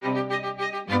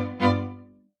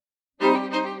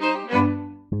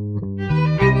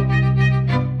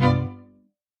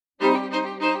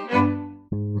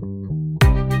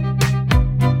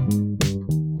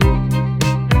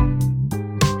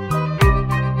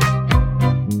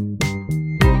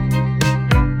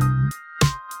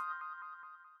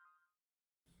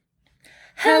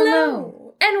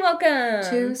Hello, and welcome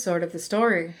to Sort of the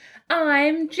Story.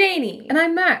 I'm Janie. And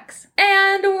I'm Max.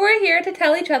 And we're here to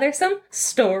tell each other some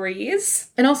stories.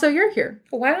 And also you're here.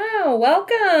 Wow,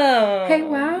 welcome. Hey,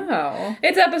 wow.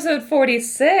 It's episode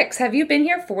 46. Have you been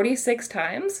here 46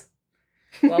 times?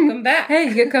 Welcome back.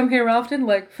 Hey, you come here often,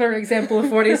 like, for example, of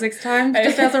 46 times,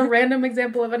 just as a random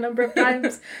example of a number of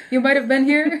times you might have been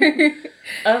here.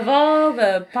 Of all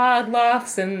the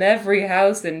podlofts in every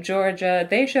house in Georgia,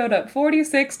 they showed up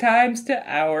 46 times to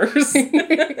ours.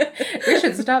 We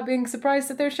should stop being surprised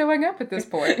that they're showing up at this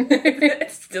point.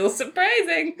 It's still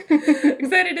surprising.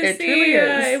 Excited to see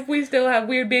if we still have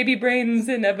weird baby brains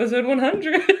in episode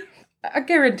 100.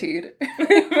 Guaranteed.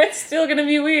 It's still gonna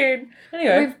be weird.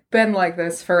 Anyway. We've been like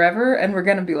this forever, and we're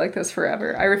gonna be like this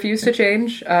forever. I refuse to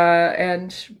change,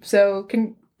 and so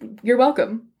you're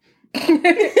welcome.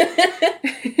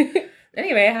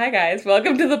 Anyway, hi guys.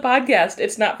 Welcome to the podcast.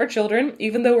 It's not for children,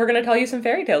 even though we're gonna tell you some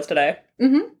fairy tales today.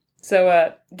 Mm-hmm.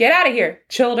 So, get out of here,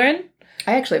 children.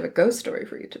 I actually have a ghost story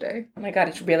for you today. Oh my god,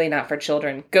 it's really not for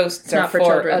children. Ghosts are not for for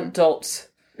children. Adults.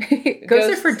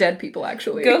 Ghosts are for dead people,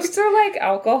 actually. Ghosts are like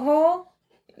alcohol.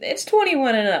 It's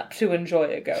 21 and up to enjoy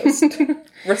a ghost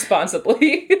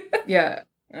responsibly. Yeah.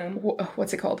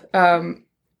 What's it called?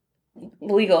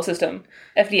 Legal system.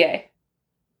 FDA.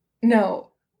 No.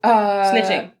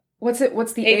 Snitching. What's the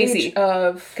ABC. age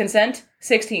of Consent?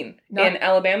 16. In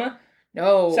Alabama?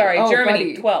 No. Sorry,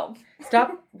 Germany, buddy. 12.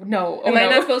 Stop. No. Am I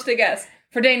not supposed to guess?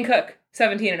 For Dane Cook,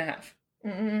 17 and a half.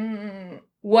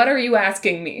 What are you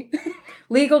asking me?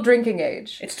 Legal drinking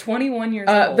age. It's 21 years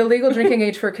old. The legal drinking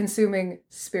age for consuming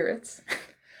spirits.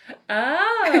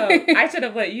 Oh, I should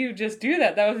have let you just do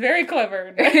that. That was very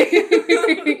clever.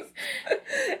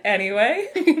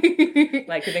 Anyway,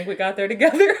 like to think we got there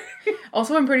together.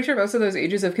 Also, I'm pretty sure most of those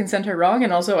ages of consent are wrong,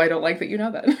 and also I don't like that you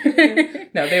know that.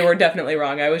 No, they were definitely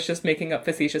wrong. I was just making up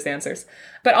facetious answers.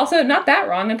 But also, not that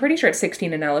wrong. I'm pretty sure it's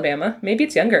 16 in Alabama. Maybe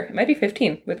it's younger. It might be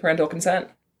 15 with parental consent.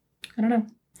 I don't know.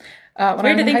 It's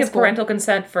weird to think of parental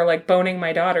consent for, like, boning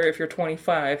my daughter if you're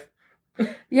 25.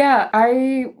 Yeah,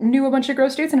 I knew a bunch of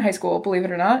gross dates in high school, believe it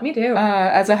or not. Me too.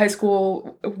 As a high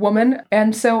school woman.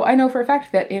 And so I know for a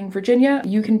fact that in Virginia,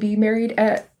 you can be married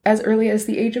at as early as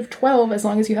the age of 12 as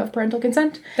long as you have parental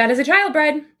consent. That is a child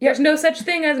bride. Yep. There's no such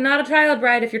thing as not a child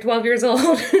bride if you're 12 years old.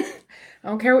 I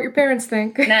don't care what your parents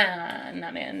think. Nah,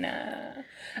 man, nah.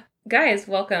 Guys,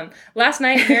 welcome. Last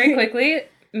night, very quickly,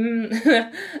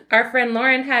 our friend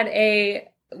Lauren had a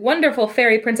wonderful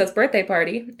fairy princess birthday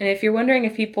party. And if you're wondering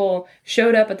if people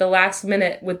showed up at the last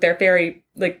minute with their fairy,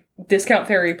 like, discount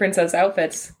fairy princess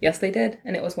outfits, yes, they did.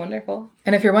 And it was wonderful.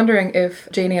 And if you're wondering if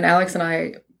Janie and Alex and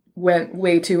I went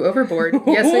way too overboard,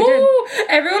 yes, they did.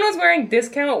 Everyone was wearing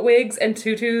discount wigs and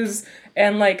tutus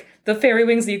and, like, the fairy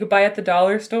wings that you could buy at the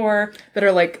dollar store. That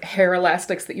are like hair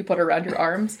elastics that you put around your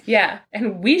arms. Yeah.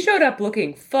 And we showed up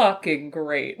looking fucking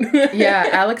great. Yeah,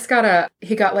 Alex got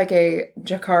like a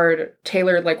jacquard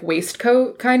tailored like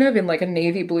waistcoat kind of in like a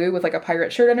navy blue with like a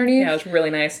pirate shirt underneath. Yeah, it was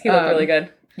really nice. He looked really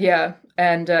good. Yeah.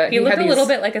 And he looked a little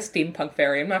bit like a steampunk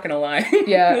fairy, I'm not gonna lie.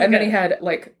 Yeah, and then he had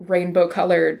like rainbow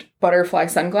colored butterfly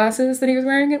sunglasses that he was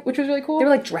wearing, which was really cool. They were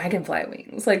like dragonfly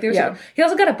wings. Like, he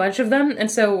also got a bunch of them,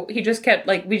 and so he just kept,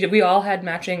 like, we all had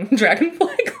matching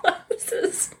dragonfly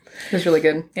glasses. It was really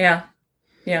good. Yeah.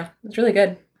 Yeah, it was really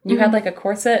good. You had like a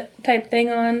corset type thing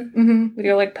on with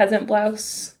your like peasant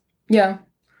blouse. Yeah.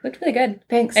 Looked really good.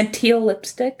 Thanks. And teal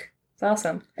lipstick. It's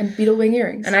awesome. And beetle wing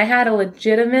earrings. And I had a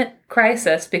legitimate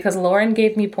crisis because Lauren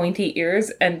gave me pointy ears,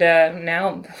 and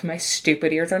now my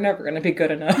stupid ears are never going to be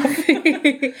good enough.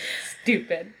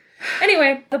 Stupid.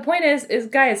 Anyway, the point is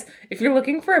guys, if you're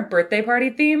looking for a birthday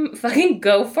party theme, fucking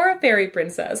go for a fairy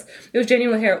princess. It was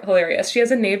genuinely hilarious. She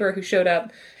has a neighbor who showed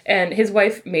up, and his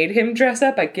wife made him dress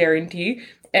up, I guarantee.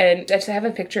 And I just have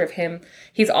a picture of him.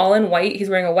 He's all in white. He's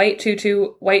wearing a white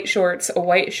tutu, white shorts, a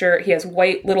white shirt. He has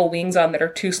white little wings on that are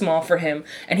too small for him.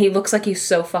 And he looks like he's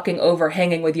so fucking over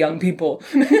hanging with young people.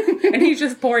 And he's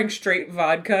just pouring straight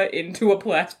vodka into a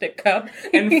plastic cup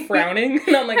and frowning.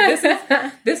 And I'm like,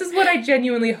 this is what I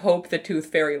genuinely hope the Tooth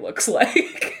Fairy looks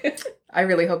like. I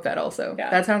really hope that also. Yeah.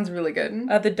 That sounds really good.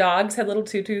 The dogs had little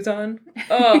tutus on.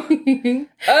 Oh.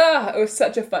 It was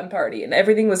such a fun party. And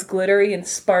everything was glittery and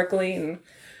sparkly and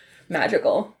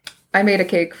magical. I made a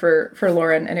cake for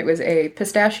Lauren, and it was a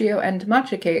pistachio and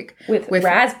matcha cake. With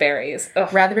raspberries.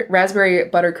 Raspberry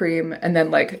buttercream, and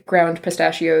then, like, ground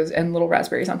pistachios and little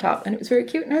raspberries on top. And it was very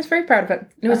cute, and I was very proud of it.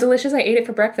 It was delicious. I ate it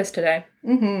for breakfast today.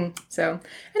 So,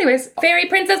 anyways. Fairy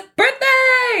princess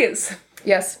birthdays!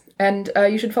 Yes. And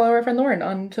you should follow our friend Lauren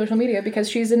on social media because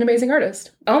she's an amazing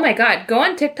artist. Oh my god, go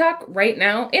on TikTok right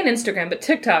now, and Instagram, but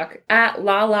TikTok, at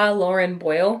Lauren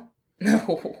Boyle.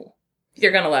 No.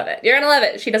 You're gonna love it. You're gonna love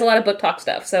it. She does a lot of book talk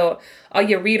stuff. So all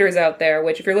you readers out there,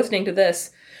 which if you're listening to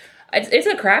this, it's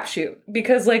a crapshoot.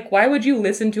 Because, like, why would you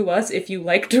listen to us if you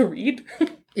like to read?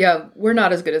 Yeah, we're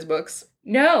not as good as books.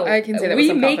 No. I can say that with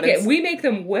some confidence. We make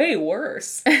them way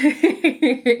worse.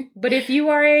 But if you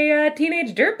are a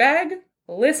teenage dirtbag,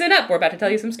 listen up. We're about to tell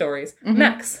you some stories. Mm-hmm.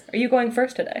 Max, are you going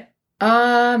first today?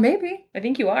 Maybe. I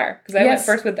think you are. Because I went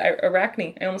first with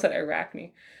Arachne. I almost said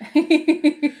Arachne.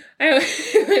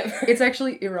 It's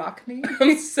actually Arachne.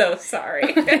 I'm so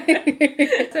sorry.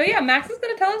 So yeah, Max is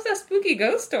going to tell us a spooky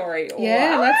ghost story.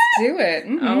 Yeah, what? let's do it.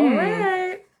 Mm-hmm. All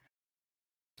right.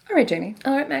 All right, Janie.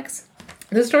 All right, Max.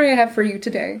 The story I have for you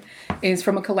today is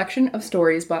from a collection of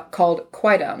stories called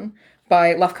Quaidan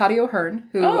by Lafcadio Hearn,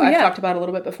 who I've talked about a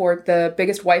little bit before. The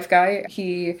biggest wife guy.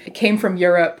 He came from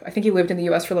Europe. I think he lived in the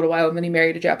US for a little while, and then he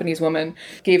married a Japanese woman,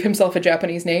 gave himself a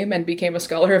Japanese name, and became a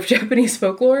scholar of Japanese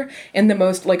folklore in the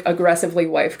most, like, aggressively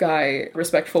wife guy,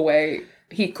 respectful way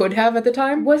he could have at the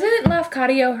time. Wasn't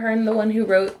Lafcadio Hearn the one who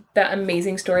wrote that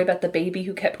amazing story about the baby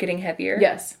who kept getting heavier?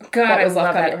 Yes. God, I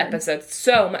love that episode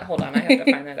so much. Hold on, I have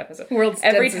to find that episode. World's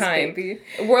densest baby.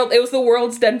 It was the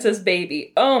world's densest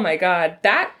baby. Oh my god.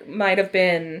 That might have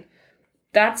been...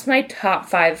 That's my top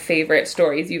 5 favorite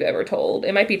stories you've ever told.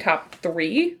 It might be top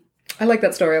 3. I like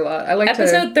that story a lot. I like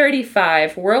Episode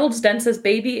 35, World's Densest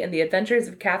Baby and the Adventures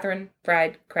of Catherine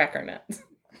Fried Cracker Nuts.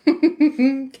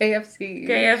 KFC.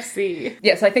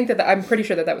 Yes, I think that I'm pretty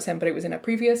sure that was him, but it was in a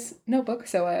previous notebook,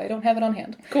 so I don't have it on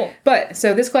hand. Cool. But,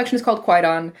 so this collection is called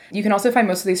Quaidan. You can also find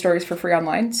most of these stories for free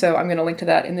online, so I'm going to link to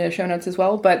that in the show notes as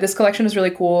well. But this collection is really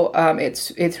cool.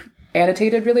 It's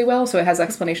annotated really well, so it has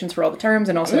explanations for all the terms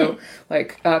and also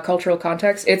cultural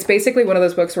context. It's basically one of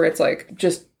those books where it's like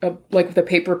just like the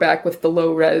paperback with the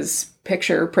low res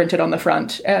picture printed on the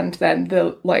front and then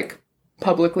the like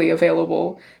publicly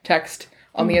available text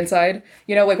on the inside.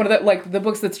 You know, like one of the like the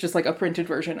books that's just like a printed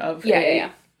version of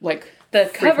like the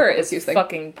cover is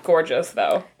fucking gorgeous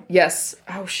though. Yes.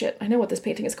 Oh shit. I know what this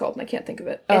painting is called and I can't think of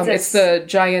it. It's the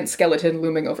giant skeleton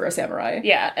looming over a samurai.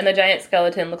 Yeah, and the giant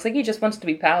skeleton looks like he just wants to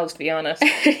be pals, to be honest.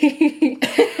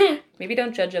 Maybe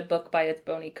don't judge a book by its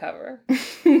bony cover.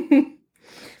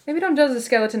 Maybe don't judge a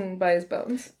skeleton by his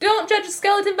bones. Don't judge a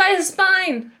skeleton by his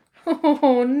spine!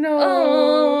 Oh no.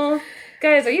 Oh.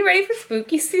 Guys, are you ready for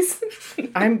spooky season?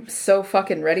 I'm so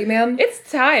fucking ready, man.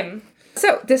 It's time.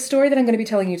 So, this story that I'm going to be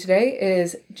telling you today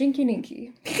is Jinky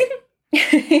Ninky.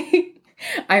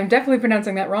 I'm definitely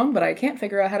pronouncing that wrong, but I can't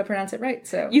figure out how to pronounce it right,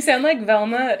 so... You sound like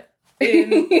Velma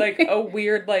in, like, a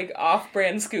weird, like,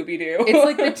 off-brand Scooby-Doo. It's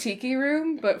like the Tiki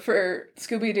Room, but for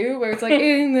Scooby-Doo, where it's like,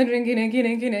 in the Jinky Ninky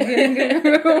Ninky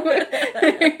Ninky Room.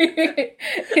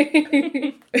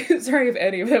 Sorry if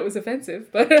any of that was offensive,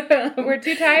 but... we're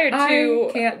too tired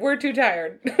to... We're too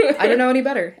tired. I don't know any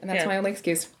better, and that's my only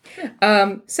excuse.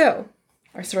 So,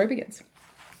 our story begins.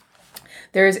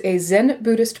 There is a Zen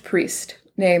Buddhist priest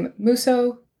named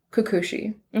Muso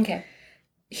Kukushi. Okay.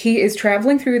 He is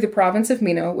traveling through the province of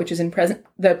Mino, which is in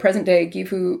the present-day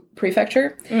Gifu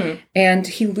prefecture, and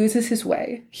he loses his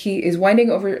way. He is winding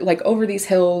over these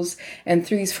hills and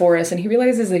through these forests, and he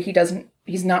realizes that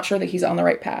he's not sure that he's on the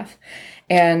right path.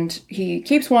 And he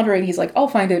keeps wandering. He's like, I'll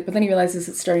find it, but then he realizes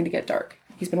it's starting to get dark.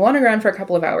 He's been wandering around for a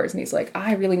couple of hours, and he's like,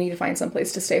 I really need to find some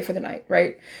place to stay for the night,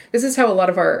 right? This is how a lot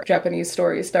of our Japanese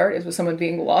stories start, is with someone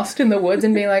being lost in the woods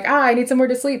and being like, I need somewhere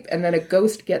to sleep, and then a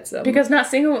ghost gets them. Because I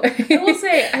will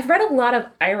say, I've read a lot of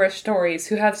Irish stories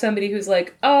who have somebody who's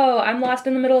like, oh, I'm lost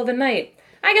in the middle of the night.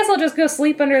 I guess I'll just go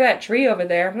sleep under that tree over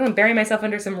there. I'm going to bury myself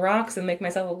under some rocks and make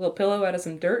myself a little pillow out of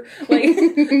some dirt. Like,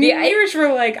 the Irish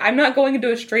were like, I'm not going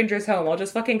into a stranger's home. I'll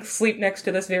just fucking sleep next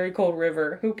to this very cold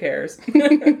river. Who cares? And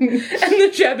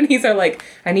the Japanese are like,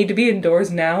 I need to be indoors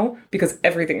now because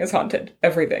everything is haunted.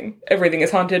 Everything. Everything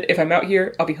is haunted. If I'm out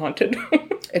here, I'll be haunted.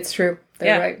 It's true.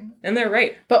 They're right. And they're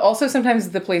right. But also sometimes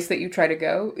the place that you try to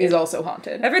go is also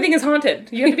haunted. Everything is haunted.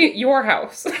 You have to be at your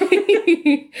house.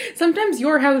 Sometimes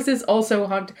your house is also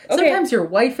haunted. Okay. Sometimes your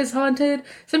wife is haunted.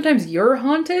 Sometimes you're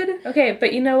haunted. Okay,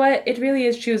 but you know what? It really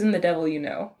is choosing the devil you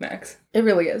know, Max. It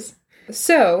really is.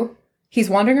 So, he's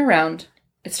wandering around.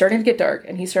 It's starting to get dark,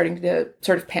 and he's starting to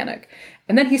sort of panic.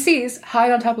 And then he sees,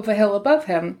 high on top of a hill above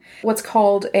him, what's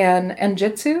called an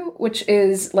enjitsu, which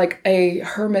is like a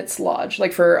hermit's lodge,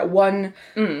 like for one,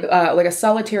 like a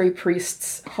solitary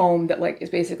priest's home that like is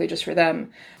basically just for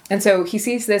them. And so he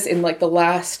sees this in like the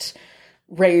last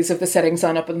rays of the setting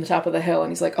sun up on the top of the hill,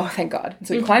 and he's like, oh, thank God. And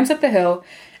so he climbs up the hill,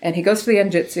 and he goes to the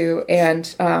Enjitsu,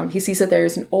 and he sees that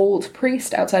there's an old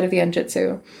priest outside of the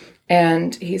Enjitsu,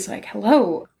 and he's like,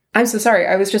 hello, I'm so sorry.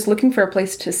 I was just looking for a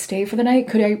place to stay for the night.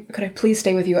 Could I please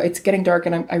stay with you? It's getting dark,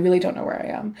 and I really don't know where I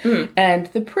am. And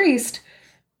the priest,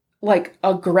 like,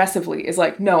 aggressively is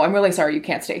like, no, I'm really sorry, you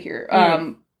can't stay here.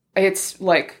 It's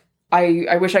like,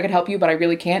 I wish I could help you, but I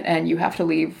really can't, and you have to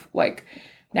leave, like,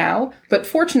 now. But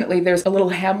fortunately, there's a little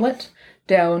hamlet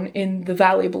down in the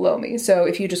valley below me. So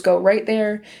if you just go right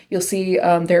there, you'll see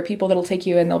there are people that'll take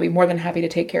you, and they'll be more than happy to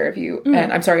take care of you.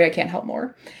 And I'm sorry, I can't help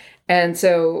more. And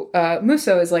so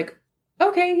Muso is like,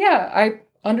 okay, yeah, I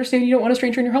understand you don't want a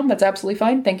stranger in your home. That's absolutely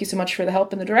fine. Thank you so much for the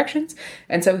help and the directions.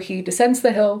 And so he descends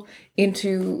the hill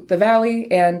into the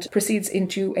valley and proceeds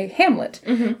into a hamlet,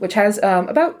 which has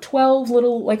about 12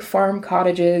 little, like, farm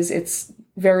cottages. It's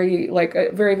very, like,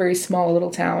 a very, very small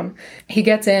little town. He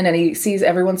gets in and he sees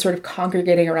everyone sort of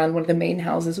congregating around one of the main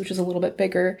houses, which is a little bit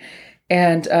bigger.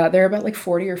 And there are about, like,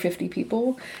 40 or 50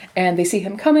 people, and they see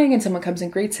him coming, and someone comes and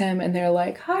greets him, and they're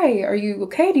like, hi, are you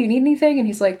okay? Do you need anything? And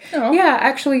he's like, yeah,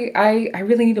 actually, I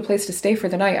really need a place to stay for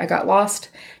the night. I got lost,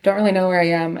 don't really know where I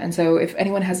am, and so if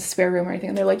anyone has a spare room or anything,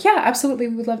 and they're like, yeah, absolutely,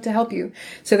 we would love to help you.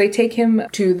 So they take him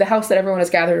to the house that everyone is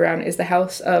gathered around, is the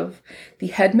house of the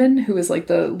headman, who is, like,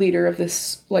 the leader of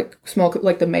this, like, small,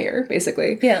 like, the mayor,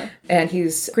 basically. Yeah. And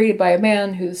he's greeted by a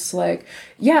man who's like,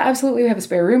 yeah, absolutely, we have a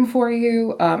spare room for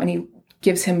you, and he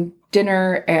gives him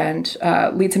dinner and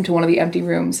leads him to one of the empty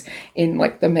rooms in,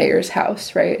 like, the mayor's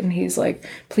house, right? And he's like,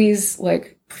 please,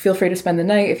 like, feel free to spend the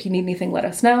night. If you need anything, let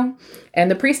us know. And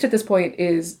the priest at this point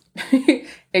is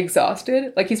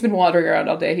exhausted. Like, he's been wandering around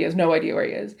all day. He has no idea where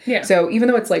he is. Yeah. So even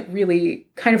though it's, like, really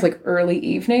kind of, like, early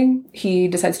evening, he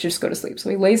decides to just go to sleep. So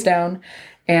he lays down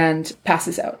and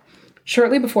passes out.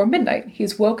 Shortly before midnight,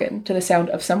 he's woken to the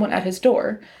sound of someone at his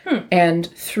door, and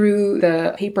through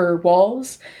the paper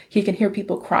walls, he can hear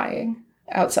people crying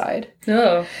outside.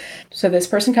 Oh. So this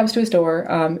person comes to his door.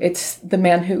 It's the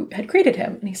man who had greeted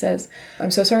him, and he says,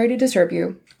 I'm so sorry to disturb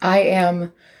you. I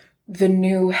am the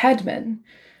new headman.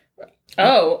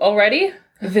 Oh, already?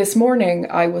 This morning,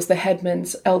 I was the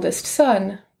headman's eldest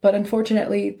son, but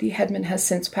unfortunately, the headman has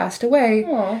since passed away.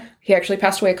 Aww. He actually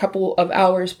passed away a couple of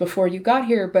hours before you got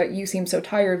here, but you seem so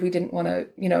tired, we didn't want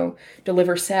to,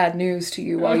 deliver sad news to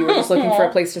you while you were just looking for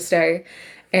a place to stay.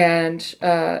 And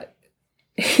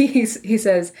he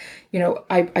says,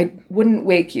 I wouldn't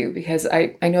wake you because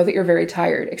I know that you're very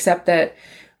tired, except that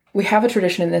we have a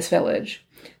tradition in this village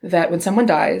that when someone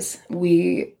dies,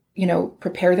 we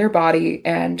prepare their body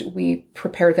and we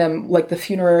prepare them, like, the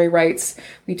funerary rites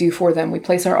we do for them. We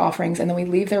place our offerings and then we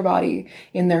leave their body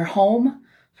in their home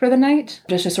for the night.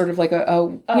 Just as sort of like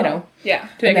Yeah.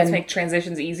 To make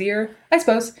transitions easier? I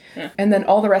suppose. Yeah. And then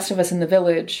all the rest of us in the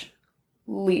village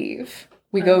leave.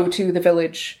 We go to the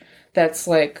village that's,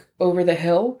 like, over the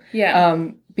hill. Yeah.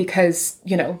 Because,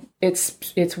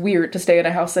 it's weird to stay in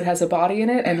a house that has a body in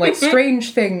it, and, like,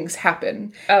 strange things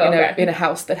happen in a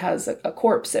house that has a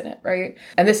corpse in it, right?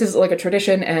 And this is, like, a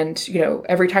tradition, and,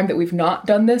 every time that we've not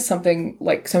done this, something,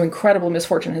 like, some incredible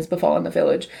misfortune has befallen the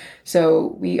village.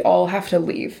 So we all have to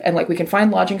leave. And, like, we can find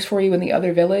lodgings for you in the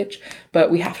other village, but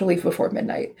we have to leave before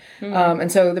midnight.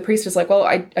 And so the priest is like, well,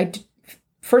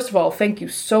 first of all, thank you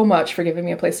so much for giving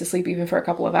me a place to sleep even for a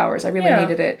couple of hours. I really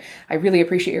needed it. I really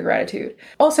appreciate your gratitude.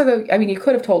 Also, though, I mean, you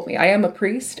could have told me. I am a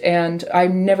priest, and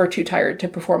I'm never too tired to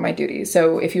perform my duties.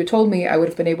 So if you had told me, I would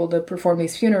have been able to perform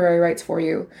these funerary rites for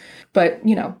you. But,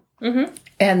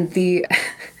 and the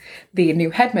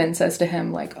new headman says to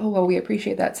him, like, oh, well, we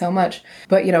appreciate that so much.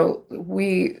 But,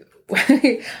 we,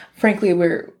 frankly,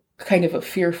 we're kind of a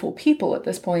fearful people at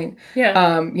this point.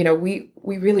 Yeah.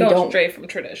 We really don't stray from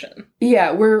tradition.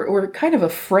 Yeah, we're kind of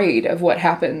afraid of what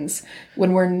happens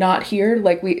when we're not here.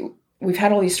 Like, we've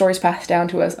had all these stories passed down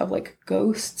to us of, like,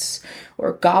 ghosts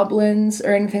or goblins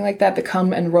or anything like that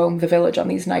come and roam the village on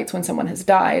these nights when someone has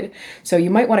died. So you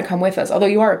might want to come with us, although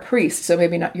you are a priest, so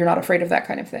maybe you're not afraid of that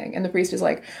kind of thing. And the priest is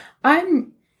like,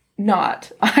 I'm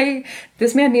not.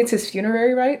 This man needs his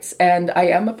funerary rites, and I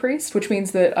am a priest, which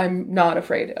means that I'm not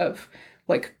afraid of,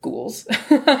 like, ghouls.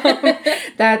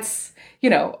 That's,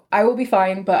 I will be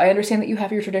fine, but I understand that you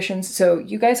have your traditions, so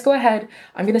you guys go ahead.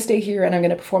 I'm going to stay here, and I'm going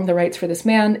to perform the rites for this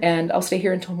man, and I'll stay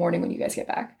here until morning when you guys get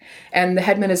back. And the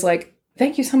headman is like,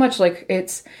 thank you so much. Like,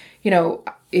 it's,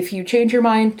 if you change your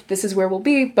mind, this is where we'll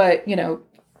be, but,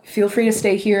 feel free to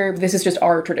stay here. This is just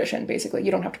our tradition, basically.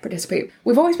 You don't have to participate.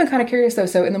 We've always been kind of curious, though,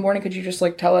 so in the morning, could you just,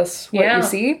 like, tell us what you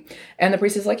see? And the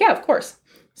priest is like, yeah, of course.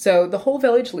 So the whole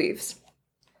village leaves.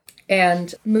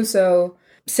 And Muso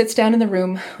sits down in the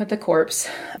room with the corpse.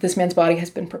 This man's body has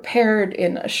been prepared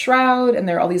in a shroud, and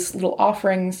there are all these little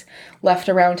offerings left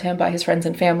around him by his friends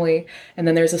and family. And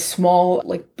then there's a small,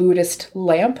 like, Buddhist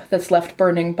lamp that's left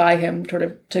burning by him sort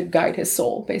of to guide his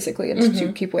soul, basically, and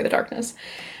to keep away the darkness.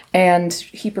 And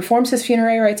he performs his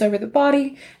funerary rites over the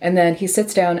body, and then he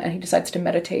sits down and he decides to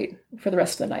meditate for the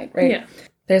rest of the night, right? Yeah.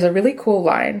 There's a really cool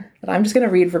line that I'm just going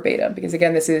to read verbatim, because,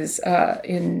 again, this is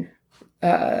in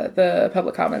the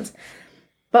public comments.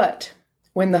 But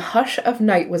when the hush of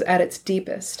night was at its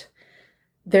deepest,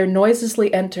 there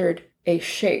noiselessly entered a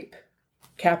shape,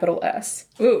 capital S.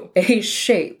 Ooh. A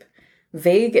shape,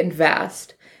 vague and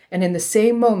vast, and in the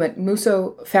same moment,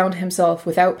 Muso found himself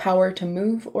without power to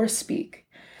move or speak.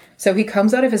 So he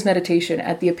comes out of his meditation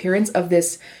at the appearance of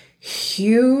this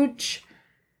huge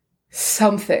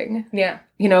something. Yeah.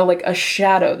 You know, like a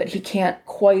shadow that he can't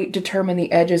quite determine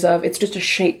the edges of. It's just a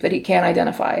shape that he can't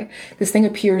identify. This thing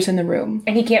appears in the room.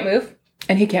 And he can't move?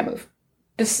 And he can't move.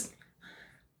 Does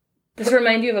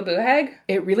remind you of a boo hag?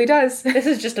 It really does. This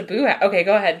is just a boo hag. Okay,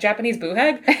 go ahead. Japanese boo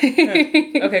hag?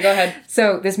 Okay, go ahead.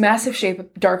 So this massive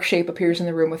shape, dark shape, appears in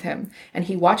the room with him. And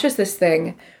he watches this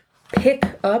thing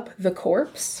pick up the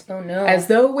corpse. Oh, no. As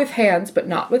though with hands, but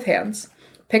not with hands.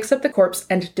 Picks up the corpse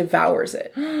and devours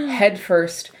it. Head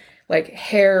first. Like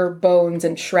hair, bones,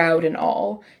 and shroud and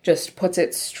all, just puts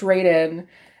it straight in,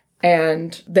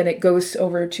 and then it goes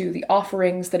over to the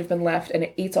offerings that have been left, and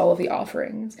it eats all of the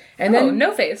offerings. And then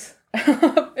no face.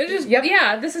 It's just, yep.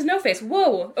 Yeah, this is no face.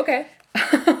 Whoa, okay.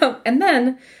 And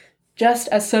then, just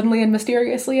as suddenly and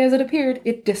mysteriously as it appeared,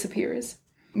 it disappears.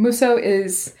 Muso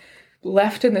is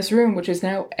left in this room, which is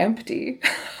now empty.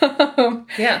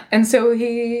 Yeah. And so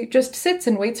he just sits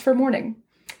and waits for morning.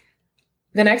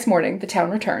 The next morning, the town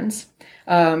returns.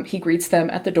 He greets them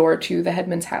at the door to the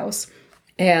headman's house.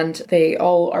 And they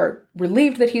all are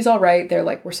relieved that he's all right. They're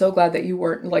like, we're so glad that you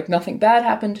weren't, like, nothing bad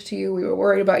happened to you. We were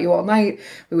worried about you all night.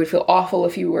 We would feel awful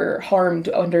if you were harmed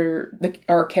under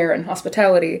our care and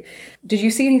hospitality. Did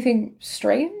you see anything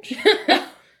strange? Just what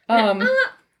kind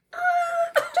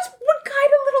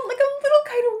of a little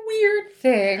kind of weird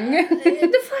thing.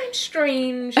 Define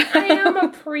strange. I am a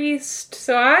priest,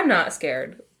 so I'm not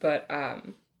scared. But,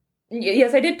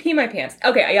 yes, I did pee my pants.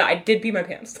 Okay, yeah, I did pee my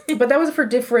pants. But that was for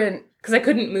different... Because I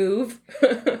couldn't move.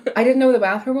 I didn't know where the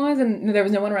bathroom was, and there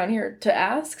was no one around here to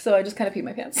ask, so I just kind of peed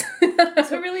my pants.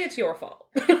 So really, it's your fault.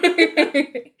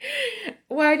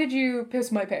 Why did you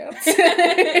piss my pants?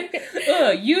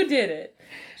 Oh, you did it.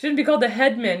 Shouldn't be called the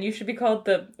headman. You should be called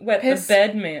the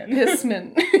bedman.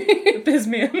 Pissman.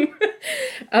 Pissman.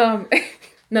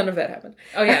 None of that happened.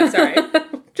 Oh, yeah, sorry.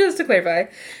 Just to clarify.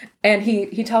 And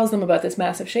he tells them about this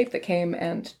massive shape that came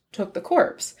and took the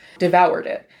corpse, devoured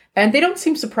it. And they don't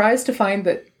seem surprised to find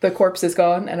that the corpse is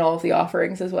gone and all of the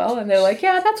offerings as well. And they're like,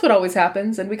 yeah, that's what always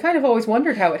happens. And we kind of always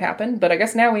wondered how it happened, but I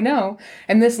guess now we know.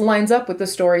 And this lines up with the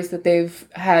stories that they've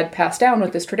had passed down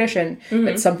with this tradition,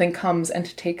 that something comes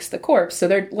and takes the corpse. So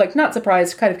they're, like, not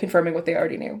surprised, kind of confirming what they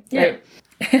already knew. Yeah. Right?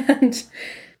 And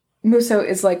Muso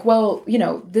is like, well, you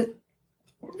know,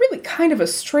 really kind of a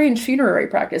strange funerary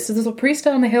practice. So there's a priest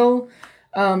on the hill.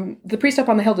 The priest up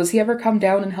on the hill, does he ever come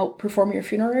down and help perform your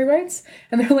funerary rites?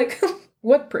 And they're like,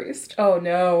 what priest? Oh,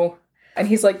 no. And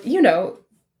he's like, you know,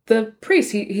 the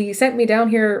priest, he sent me down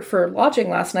here for lodging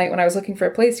last night when I was looking for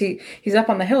a place. He's up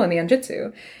on the hill in the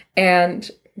Anjitsu. And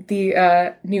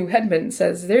the new headman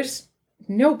says, there's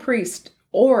no priest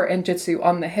or Anjitsu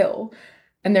on the hill.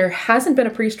 And there hasn't been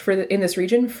a priest in this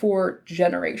region for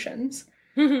generations.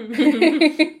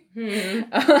 Okay.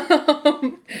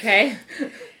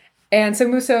 And so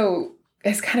Muso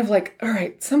is kind of like, all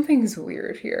right, something's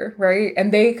weird here, right?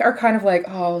 And they are kind of like,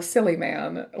 oh, silly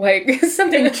man, like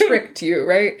something tricked you,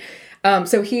 right?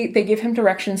 So they give him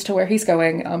directions to where he's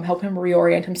going, help him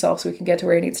reorient himself so he can get to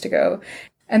where he needs to go.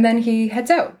 And then he heads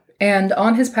out. And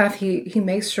on his path, he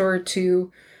makes sure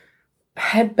to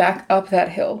head back up that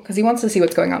hill because he wants to see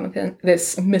what's going on with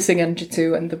this missing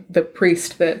Enjitsu and the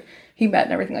priest that he met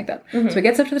and everything like that. Mm-hmm. So he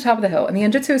gets up to the top of the hill and the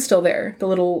Enjitsu is still there. The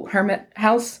little hermit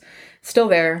house, still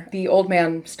there. The old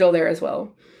man, still there as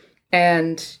well.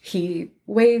 And he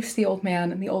waves the old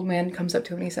man and the old man comes up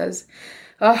to him and he says,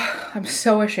 oh, I'm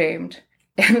so ashamed.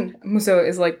 And Muso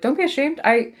is like, don't be ashamed.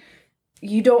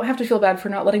 You don't have to feel bad for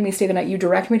not letting me stay the night. You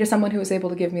direct me to someone who was able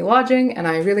to give me lodging, and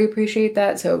I really appreciate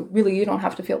that, so really you don't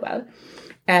have to feel bad.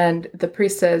 And the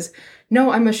priest says,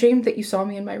 no, I'm ashamed that you saw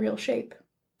me in my real shape.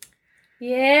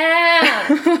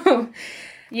 Yeah!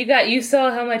 You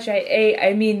saw how much I ate.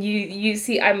 I mean, you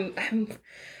see, I'm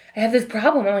I have this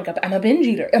problem. I'm like, I'm a binge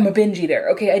eater. I'm a binge eater.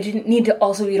 Okay, I didn't need to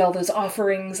also eat all those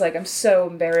offerings. Like, I'm so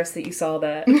embarrassed that you saw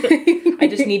that. I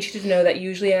just need you to know that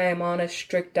usually I am on a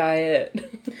strict diet.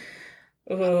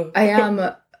 I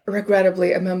am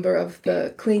regrettably a member of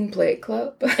the Clean Plate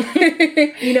Club.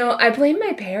 I blame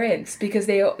my parents because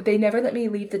they never let me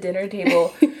leave the dinner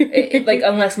table, like,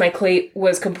 unless my plate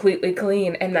was completely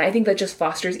clean, and I think that just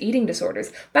fosters eating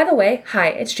disorders. By the way, hi,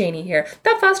 it's Janie here.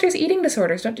 That fosters eating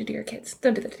disorders. Don't do that to your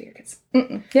kids.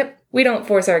 Mm-mm. Yep. We don't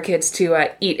force our kids to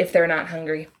eat if they're not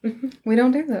hungry. We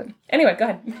don't do that. Anyway, go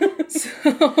ahead.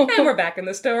 And we're back in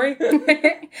the story.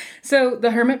 So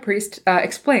the hermit priest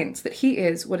explains that he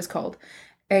is what is called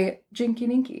a jinky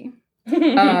ninky.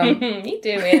 Me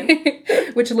too,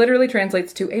 man. Which literally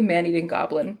translates to a man-eating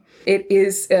goblin. It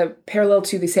is parallel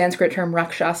to the Sanskrit term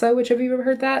rakshasa, which have you ever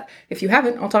heard that? If you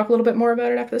haven't, I'll talk a little bit more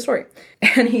about it after the story.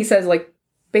 And he says, like,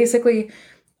 basically,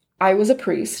 I was a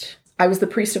priest. I was the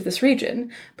priest of this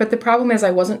region. But the problem is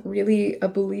I wasn't really a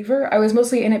believer. I was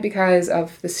mostly in it because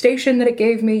of the station that it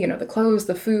gave me, the clothes,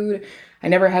 the food. I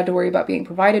never had to worry about being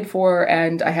provided for,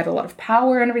 and I had a lot of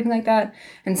power and everything like that.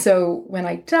 And so when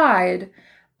I died,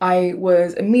 I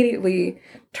was immediately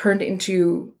turned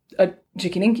into a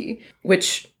jikininki,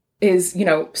 which is,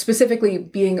 specifically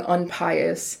being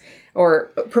unpious or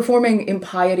performing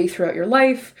impiety throughout your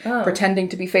life, pretending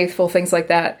to be faithful, things like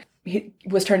that. He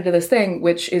was turned into this thing,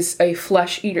 which is a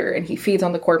flesh eater, and he feeds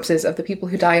on the corpses of the people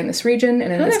who die in this region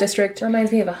and in this district.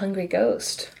 Reminds me of a hungry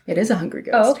ghost. It is a hungry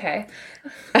ghost. Oh, okay.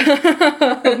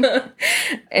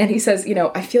 And he says,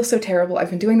 I feel so terrible.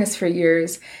 I've been doing this for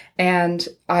years, and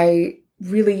I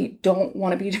really don't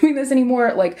want to be doing this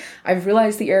anymore. Like, I've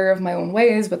realized the error of my own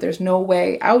ways, but there's no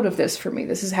way out of this for me.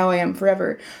 This is how I am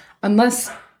forever. Unless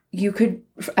you could,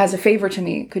 as a favor to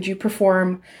me, could you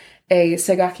perform a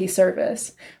Sagaki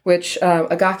service, which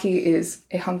a gaki is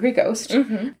a hungry ghost.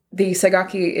 Mm-hmm. The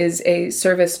Sagaki is a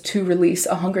service to release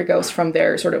a hungry ghost from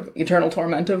their sort of eternal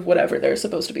torment of whatever they're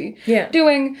supposed to be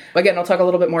doing. Again, I'll talk a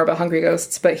little bit more about hungry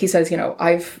ghosts, but he says,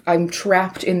 I'm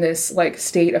trapped in this like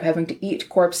state of having to eat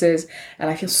corpses, and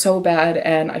I feel so bad,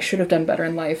 and I should have done better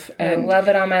in life. And love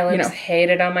it on my lips, hate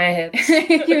it on my hips.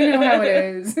 You know how it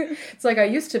is. It's like, I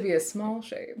used to be a small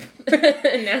shape.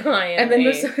 Now I am. And then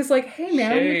Musa is like, hey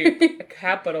man. Shape. A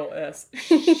capital S.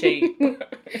 Shape.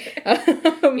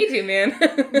 Me too, man.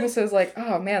 Musa is like,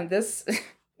 oh man, this is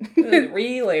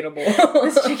relatable.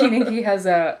 This Chikininki has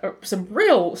some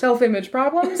real self-image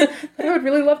problems that I would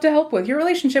really love to help with. Your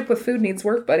relationship with food needs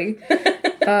work, buddy.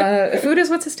 Food is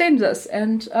what sustains us,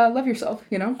 and love yourself,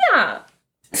 Yeah.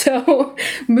 So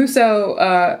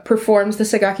Muso performs the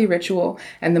Sagaki ritual,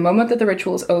 and the moment that the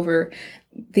ritual is over,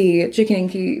 the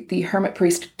Jikininki, the hermit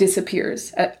priest,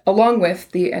 disappears, along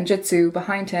with the Anjitsu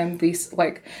behind him. These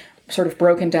sort of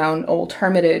broken down old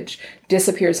hermitage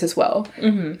disappears as well.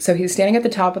 Mm-hmm. So he's standing at the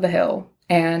top of the hill,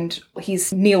 and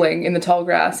he's kneeling in the tall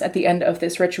grass at the end of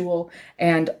this ritual,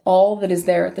 and all that is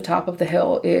there at the top of the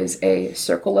hill is a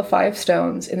circle of 5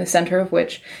 stones, in the center of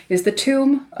which is the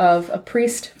tomb of a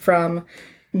priest from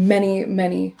many,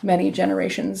 many, many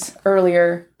generations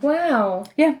earlier. Wow.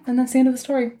 Yeah, and that's the end of the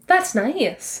story. That's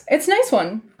nice. It's a nice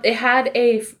one. It had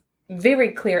a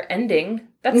very clear ending.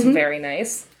 That's very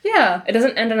nice. Yeah. It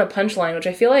doesn't end on a punchline, which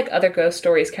I feel like other ghost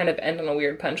stories kind of end on a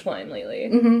weird punchline lately.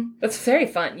 Mm-hmm. That's very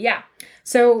fun. Yeah.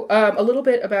 So, a little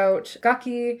bit about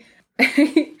Gaki.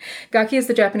 Gaki is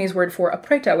the Japanese word for a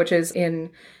preta, which is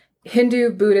in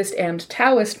Hindu, Buddhist, and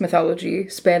Taoist mythology,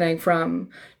 spanning from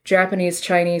Japanese,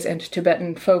 Chinese, and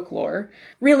Tibetan folklore.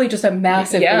 Really just a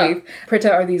massive belief.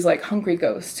 Preta are these hungry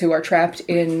ghosts who are trapped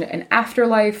in an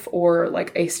afterlife or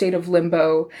a state of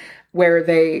limbo where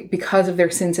they, because of their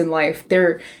sins in life,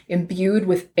 they're imbued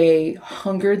with a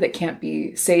hunger that can't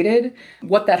be sated.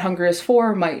 What that hunger is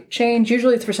for might change.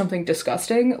 Usually it's for something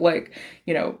disgusting,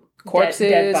 corpses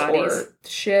dead bodies. Or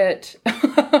shit.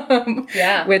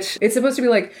 Yeah. Which it's supposed to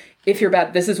be if you're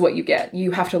bad, this is what you get.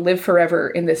 You have to live forever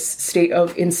in this state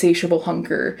of insatiable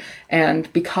hunger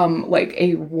and become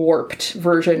a warped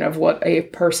version of what a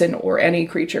person or any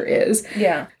creature is.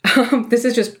 Yeah. This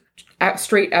is just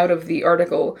straight out of the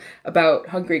article about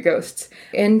hungry ghosts.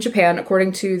 In Japan,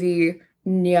 according to the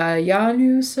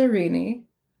Nyayanu Sarini,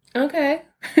 okay,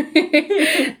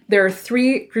 there are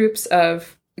 3 groups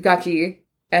of gaki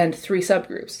and 3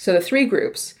 subgroups. So the 3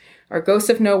 groups are ghosts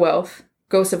of no wealth,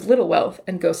 ghosts of little wealth,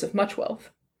 and ghosts of much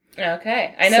wealth.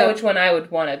 Okay. I know which one I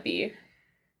would want to be.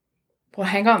 Well,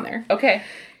 hang on there. Okay.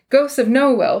 Ghosts of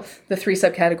no wealth, the 3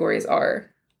 subcategories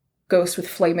are ghosts with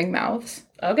flaming mouths.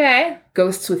 Okay.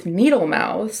 Ghosts with needle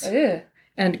mouths. Ugh.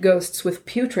 And ghosts with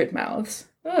putrid mouths.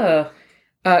 Ugh.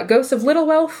 Ghosts of little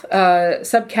wealth,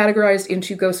 subcategorized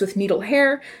into ghosts with needle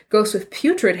hair, ghosts with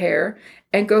putrid hair,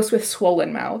 and ghosts with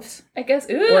swollen mouths. I guess,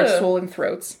 or swollen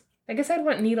throats. I guess I'd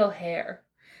want needle hair.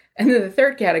 And then the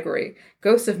third category,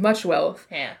 ghosts of much wealth,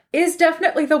 is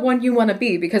definitely the one you want to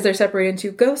be because they're separated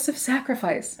into ghosts of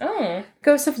sacrifice,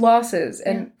 ghosts of losses,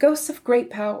 and ghosts of great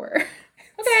power.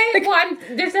 Okay, well,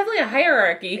 there's definitely a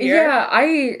hierarchy here. Yeah,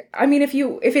 I mean, if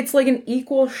it's like an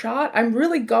equal shot, I'm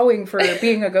really going for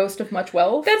being a ghost of much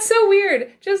wealth. That's so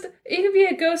weird. Just, you could be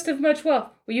a ghost of much wealth.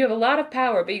 Well, you have a lot of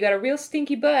power, but you got a real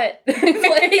stinky butt. There's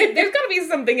gotta be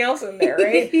something else in there,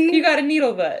 right? You got a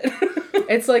needle butt.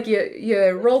 It's like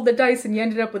you rolled the dice and you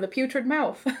ended up with a putrid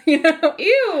mouth, you know?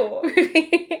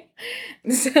 Ew!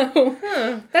 So,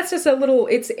 that's just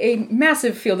it's a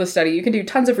massive field of study. You can do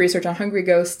tons of research on hungry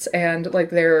ghosts and, like,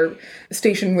 their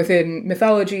station within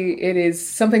mythology. It is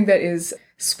something that is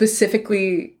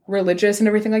specifically religious and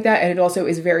everything like that, and it also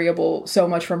is variable so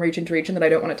much from region to region that I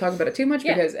don't want to talk about it too much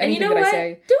because anything that I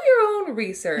say... Do your own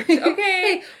research, okay?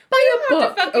 Hey, buy a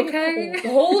book, okay?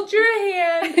 Hold your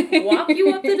hand, walk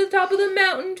you up to the top of the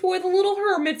mountain to where the little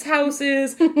hermit's house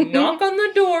is, knock on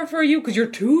the door for you because you're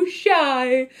too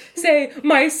shy, say,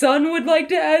 my son would like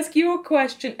to ask you a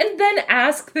question, and then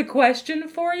ask the question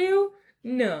for you?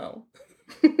 No.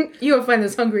 You will find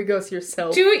this hungry ghost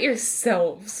yourself. Do it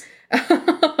yourselves.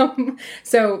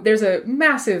 So there's a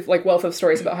massive wealth of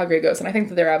stories about hungry ghosts, and I think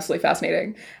that they're absolutely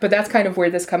fascinating. But that's kind of where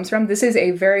this comes from. This is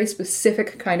a very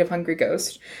specific kind of hungry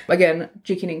ghost. Again,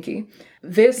 Jikininki.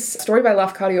 This story by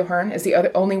Lafcadio Hearn is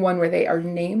the only one where they are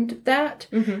named that,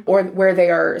 or where they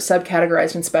are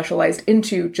subcategorized and specialized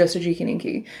into just a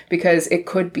Jikininki, because it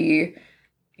could be,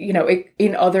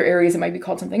 in other areas it might be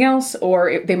called something else,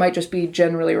 or they might just be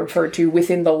generally referred to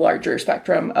within the larger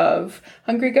spectrum of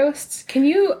hungry ghosts. Can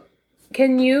you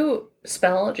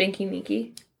spell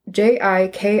Jikininki?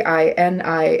 Jikininki.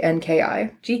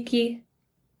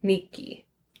 Jikininki.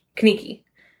 Kniki.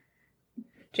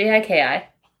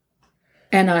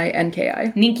 Jiki.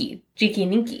 Ninki.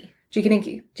 Ninki.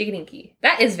 Jikininki. Jikininki.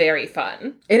 That is very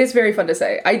fun. It is very fun to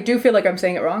say. I do feel like I'm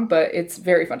saying it wrong, but it's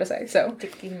very fun to say. So.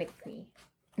 Jikininki.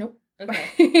 Nope. Okay.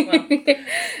 Well.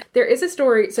 There is a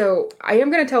story. So I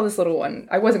am going to tell this little one.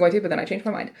 I wasn't going to, but then I changed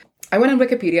my mind. I went on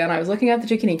Wikipedia and I was looking at the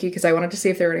Jikininki because I wanted to see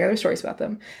if there were any other stories about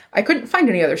them. I couldn't find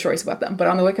any other stories about them, but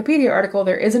on the Wikipedia article,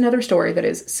 there is another story that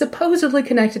is supposedly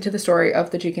connected to the story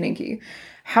of the Jikininki.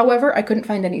 However, I couldn't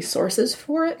find any sources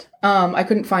for it. I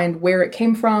couldn't find where it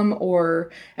came from or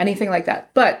anything like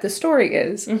that. But the story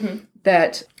is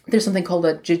that there's something called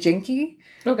a Jijinki.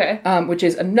 Okay. Which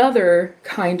is another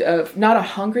kind of, not a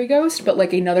hungry ghost, but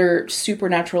like another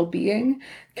supernatural being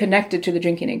connected to the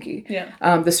Jikininki.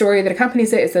 Yeah. The story that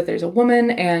accompanies it is that there's a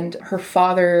woman and her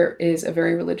father is a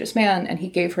very religious man, and he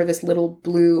gave her this little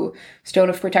blue stone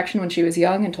of protection when she was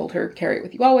young and told her, carry it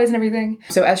with you always and everything.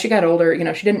 So as she got older,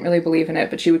 she didn't really believe in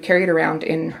it, but she would carry it around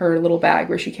in her little bag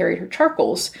where she carried her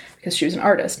charcoals because she was an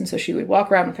artist. And so she would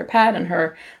walk around with her pad and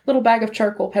her little bag of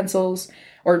charcoal pencils,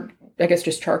 or I guess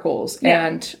just charcoals. Yeah.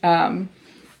 And,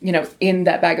 in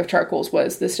that bag of charcoals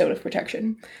was the stone of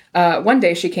protection. One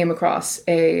day she came across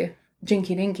a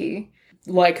Jikininki,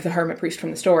 like the hermit priest from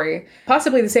the story,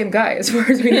 possibly the same guy as far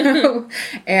as we know.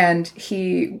 And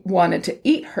he wanted to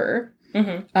eat her,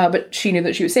 but she knew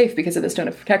that she was safe because of the stone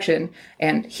of protection.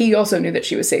 And he also knew that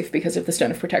she was safe because of the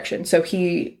stone of protection. So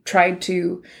he tried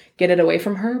to get it away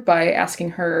from her by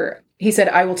asking her, he said,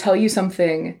 I will tell you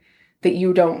something that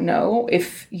you don't know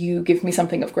if you give me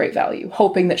something of great value,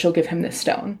 hoping that she'll give him this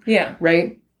stone. Yeah.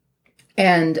 Right?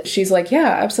 And she's like,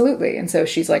 yeah, absolutely. And so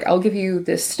she's like, I'll give you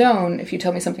this stone if you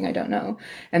tell me something I don't know.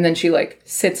 And then she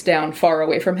sits down far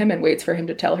away from him and waits for him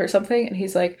to tell her something. And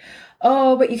he's like,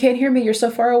 oh, but you can't hear me. You're so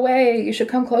far away. You should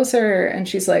come closer. And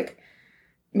she's like,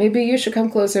 maybe you should come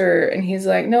closer. And he's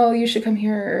like, no, you should come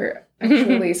here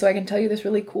actually, so I can tell you this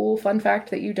really cool fun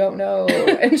fact that you don't know.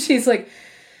 And she's like,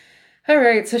 all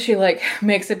right. So she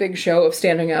makes a big show of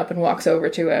standing up and walks over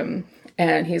to him.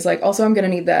 And he's like, also, I'm going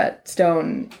to need that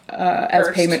stone as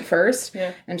payment first.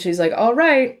 Yeah. And she's like, all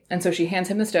right. And so she hands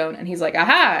him the stone and he's like,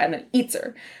 aha, and then eats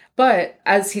her. But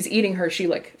as he's eating her,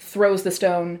 she throws the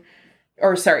stone,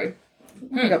 or sorry,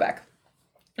 let me go back.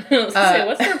 I was gonna say,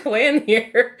 what's her plan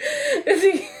here?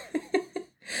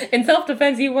 In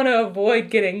self-defense, you want to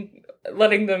avoid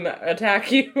letting them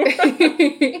attack you.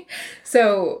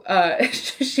 So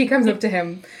she comes up to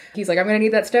him. He's like, I'm going to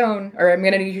need that stone, or I'm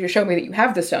going to need you to show me that you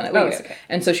have the stone at least. Okay.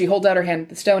 And so she holds out her hand with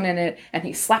the stone in it, and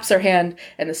he slaps her hand,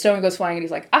 and the stone goes flying, and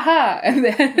he's like, aha! And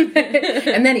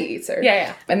then he eats her.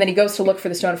 Yeah. And then he goes to look for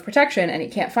the stone of protection, and he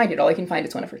can't find it. All he can find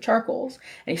is one of her charcoals.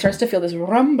 And he starts to feel this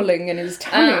rumbling in his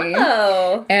tummy.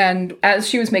 Oh. And as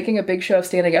she was making a big show of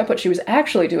standing up, what she was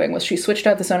actually doing was she switched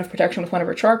out the stone of protection with one of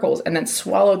her charcoals, and then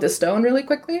swallowed the stone really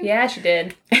quickly. Yeah, she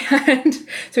did. And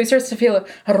so he starts to feel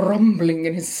a rumbling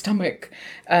in his stomach.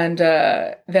 And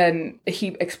then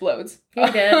he explodes. He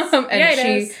does. And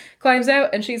she climbs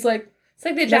out, and she's like, it's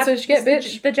like that's what you get,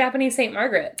 bitch. The Japanese Saint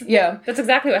Margaret. Yeah. That's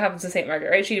exactly what happens to Saint Margaret,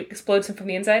 right? She explodes him from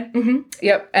the inside. Mm-hmm.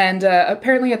 Yep. And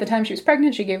apparently at the time she was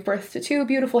pregnant, she gave birth to 2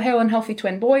 beautiful, hale, and healthy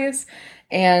twin boys.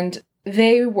 And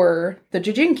they were the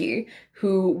Jijinki,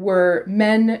 who were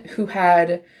men who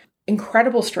had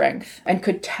incredible strength and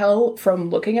could tell from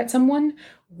looking at someone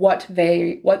what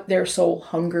their soul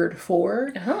hungered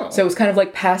for. Oh. So it was kind of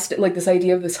like passed, like this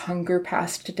idea of this hunger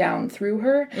passed down through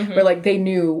her, where like they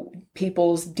knew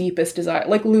people's deepest desire,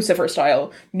 like Lucifer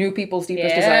style, knew people's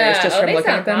deepest desires just from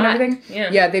looking at them and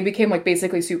everything. Yeah, they became like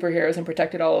basically superheroes and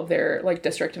protected all of their like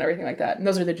district and everything like that. And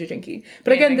those are the Jijinki.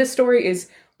 But again, this story is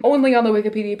only on the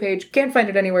Wikipedia page. Can't find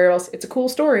it anywhere else. It's a cool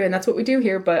story, and that's what we do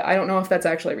here, but I don't know if that's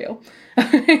actually real.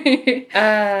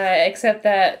 Except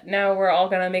that now we're all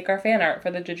gonna make our fan art for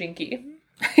the Jijinki.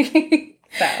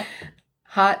 So.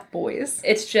 Hot boys.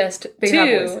 It's just Big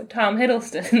 2 Tom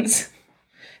Hiddlestons.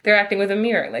 They're acting with a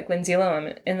mirror, like Lindsay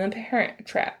Lohan in The Parent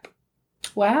Trap.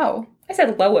 Wow. I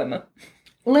said Lohan.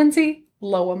 Lindsay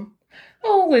Lohan.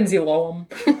 Oh, Lindsay Lohan.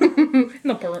 In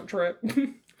The Parent Trap.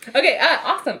 Okay,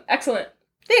 awesome. Excellent.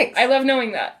 Thanks. I love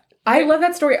knowing that. I love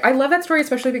that story. I love that story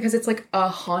especially because it's like a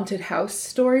haunted house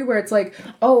story where it's like,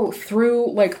 oh,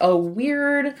 through like a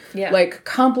weird, like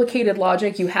complicated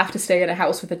logic, you have to stay in a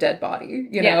house with a dead body,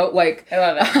 you know? Like, I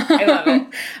love it. I love it.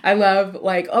 I love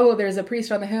like, oh, there's a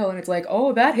priest on the hill and it's like,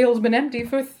 oh, that hill's been empty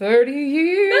for 30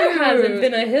 years. There hasn't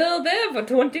been a hill there for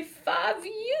 25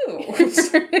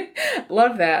 years.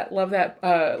 Love that. Love that,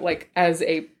 like, as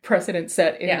a precedent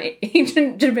set in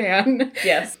ancient Japan.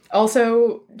 Yes.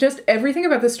 Also, just everything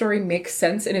about the story makes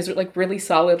sense and is, like, really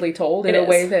solidly told in a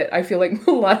way that I feel like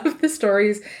a lot of the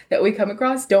stories that we come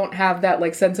across don't have that,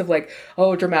 like, sense of, like,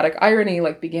 oh, dramatic irony,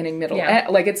 like, beginning, middle, end.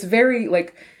 Like, it's very,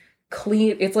 like,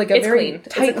 clean. It's, like, it's very clean.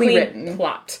 tightly clean written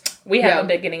plot. We have a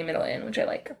beginning, middle, end, which I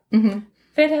like. Mm-hmm.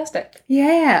 Fantastic.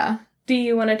 Yeah. Do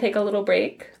you want to take a little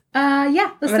break?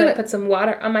 Yeah, let's do it. I'm going to put some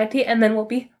water on my tea, and then we'll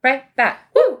be right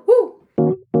back. Woo! Woo!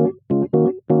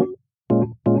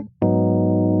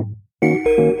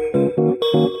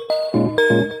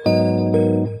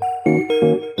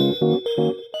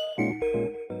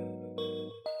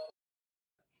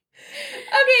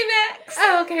 Okay, Max.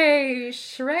 Okay,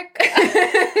 Shrek.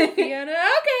 Fiona,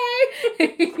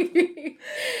 okay.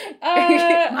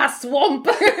 My swamp.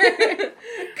 Get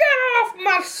off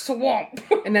my swamp.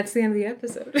 And that's the end of the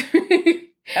episode.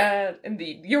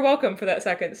 Indeed. You're welcome for that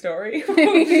second story.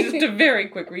 Just a very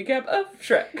quick recap of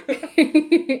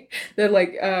Shrek. The,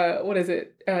 like, what is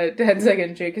it?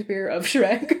 10-second Shakespeare of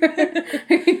Shrek.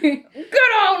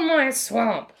 Get off my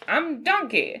swamp. I'm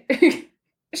Donkey.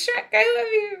 Shrek, I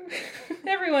love you.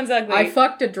 Everyone's ugly. I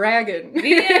fucked a dragon.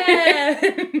 The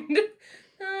end.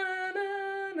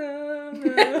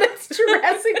 That's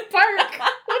Jurassic Park.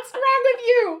 What's wrong with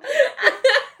you?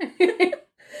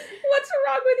 What's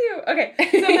wrong with you? Okay,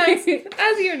 so Max,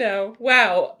 as you know,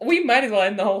 wow, we might as well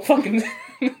end the whole fucking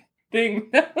thing.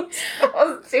 That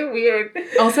was too weird.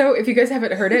 Also, if you guys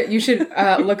haven't heard it, you should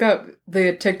look up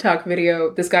the TikTok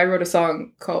video. This guy wrote a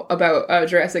song about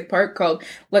Jurassic Park called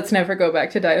 "Let's Never Go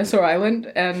Back to Dinosaur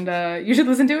Island," and you should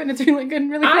listen to it. And it's really good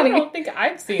and really funny. I don't think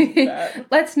I've seen that.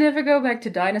 Let's never go back to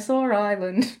Dinosaur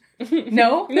Island.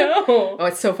 No? No. Oh,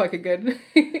 it's so fucking good.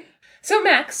 So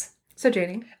Max. So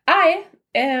Janie. I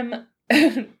am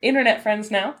internet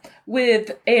friends now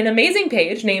with an amazing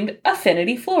page named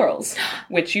Affinity Florals,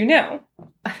 which you know.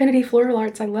 Affinity Floral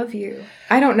Arts, I love you.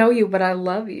 I don't know you, but I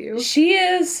love you. She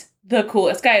is the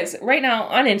coolest. Guys, right now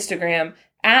on Instagram,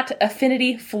 at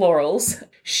Affinity Florals,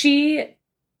 she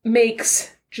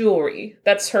makes jewelry.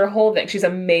 That's her whole thing. She's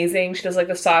amazing. She does like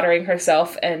the soldering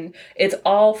herself, and it's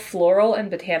all floral and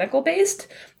botanical based.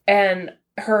 And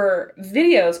her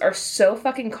videos are so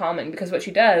fucking common because what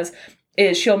she does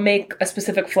is she'll make a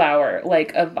specific flower,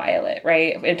 like a violet,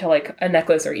 right, into like a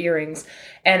necklace or earrings.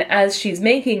 And as she's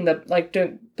making the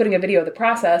putting a video of the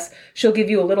process, she'll give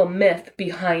you a little myth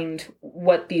behind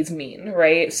what these mean,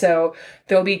 right? So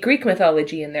there'll be Greek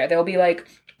mythology in there. There'll be like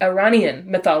Iranian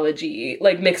mythology,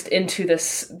 like mixed into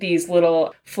these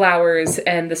little flowers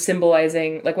and the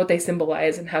symbolizing, like what they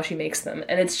symbolize and how she makes them.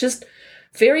 And it's just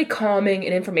very calming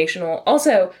and informational.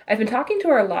 Also, I've been talking to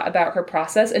her a lot about her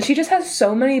process, and she just has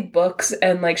so many books,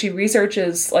 and like she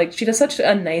researches, like she does such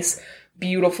a nice,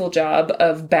 beautiful job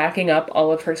of backing up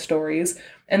all of her stories.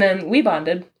 And then we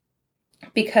bonded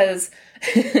because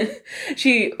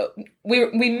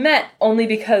we met only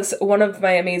because one of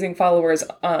my amazing followers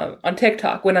on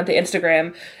TikTok went onto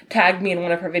Instagram, tagged me in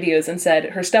one of her videos and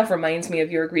said, her stuff reminds me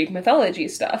of your Greek mythology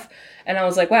stuff. And I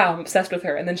was like, wow, I'm obsessed with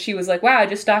her. And then she was like, wow, I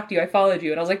just stalked you. I followed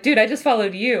you. And I was like, dude, I just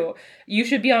followed you. You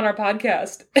should be on our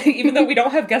podcast, even though we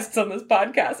don't have guests on this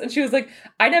podcast. And she was like,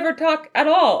 I never talk at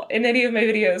all in any of my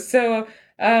videos. So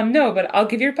no, but I'll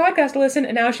give your podcast a listen.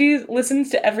 And now she listens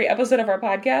to every episode of our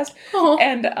podcast. Aww.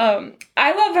 And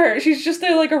I love her. She's just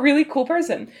a really cool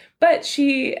person. But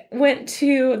she went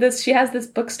to she has this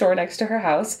bookstore next to her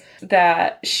house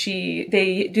that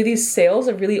they do these sales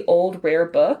of really old, rare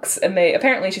books. And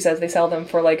apparently, she says, they sell them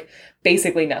for like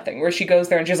basically nothing. Where she goes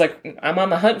there and she's like, I'm on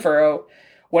the hunt for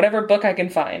whatever book I can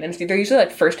find. And they're usually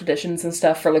like first editions and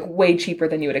stuff for like way cheaper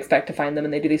than you would expect to find them.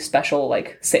 And they do these special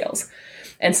like sales.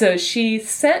 And so she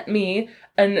sent me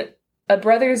a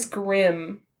Brothers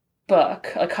Grimm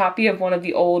book, a copy of one of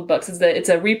the old books. It's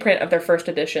a reprint of their first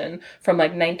edition from like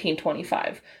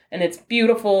 1925. And it's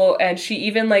beautiful. And she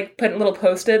even like put little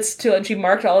Post-its and she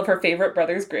marked all of her favorite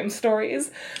Brothers Grimm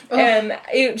stories. Oh. And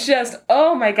it just,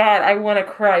 oh my God, I want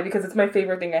to cry because it's my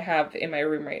favorite thing I have in my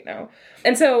room right now.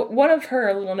 And so one of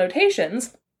her little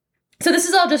notations, so this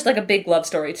is all just like a big love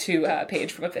story to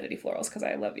Paige from Affinity Florals because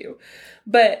I love you.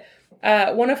 But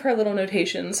one of her little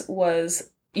notations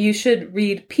was, you should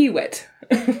read Peewit.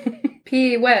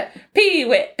 Peewit.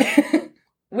 Peewit.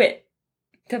 Wit.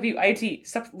 W-I-T.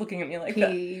 Stop looking at me like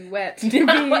that. Peewit.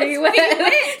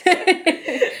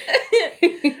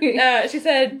 Peewit. She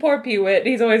said, poor Peewit.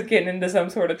 He's always getting into some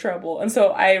sort of trouble. And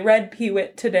so I read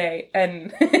Peewit today,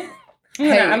 and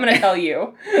I'm going to tell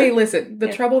you. Hey, listen.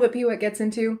 The trouble that Peewit gets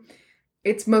into,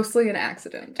 it's mostly an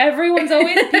accident. Everyone's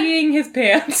always peeing his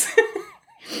pants.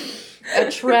 A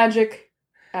tragic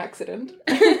accident.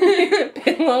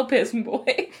 Little piss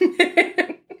boy.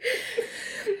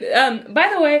 By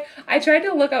the way, I tried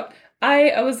to look up,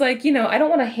 I was like, I don't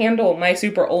want to handle my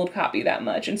super old copy that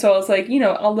much. And so I was like,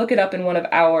 I'll look it up in one of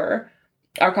our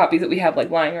copies that we have like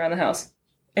lying around the house.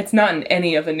 It's not in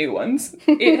any of the new ones.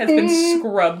 It has been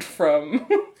scrubbed from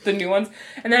the new ones.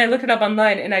 And then I looked it up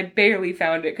online and I barely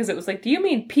found it because it was like, do you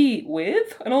mean pee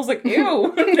with? And I was like,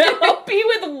 ew, no, pee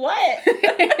with what?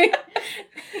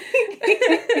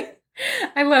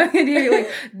 I love it. You're like,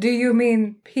 do you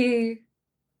mean pee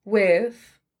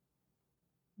with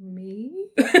me?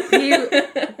 Pee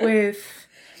with...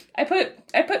 I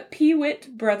put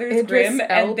Peewit Brothers Grimm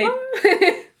and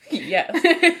they... Yes.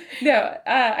 No,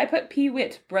 I put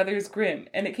Peewit Brothers Grimm,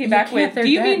 and it came back with, do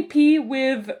you mean pee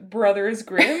with Brothers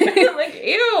Grimm? Like,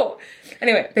 ew!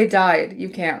 Anyway. They died. You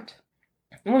can't.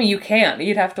 Well, you can't.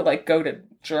 You'd have to, like, go to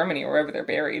Germany or wherever they're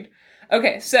buried.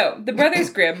 Okay, so, the Brothers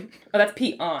Grimm... Oh, that's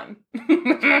Peon.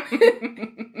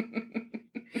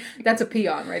 That's a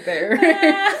peon right there.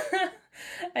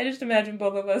 I just imagine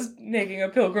both of us making a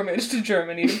pilgrimage to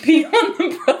Germany to pee on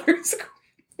the Brothers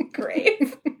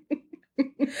grave.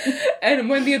 And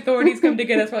when the authorities come to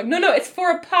get us, we're like, no, it's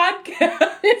for a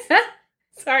podcast.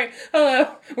 Sorry.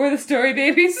 Hello. We're the Story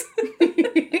Babies.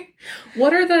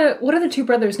 What are the two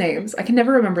brothers' names? I can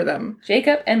never remember them.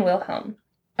 Jacob and Wilhelm.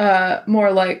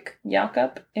 More like...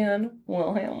 Jakob and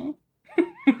Wilhelm.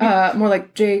 More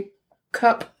like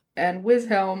Jacob and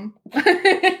Wilhelm.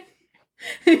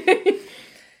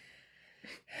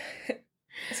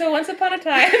 So once upon a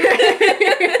time...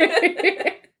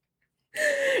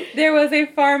 there was a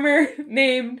farmer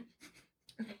named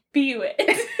Peewit.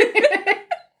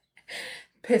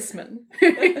 Pissman.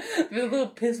 The little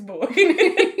piss boy.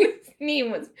 His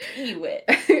name was Peewit.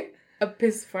 A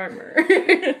piss farmer.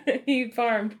 He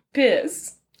farmed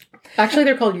piss. Actually,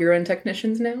 they're called urine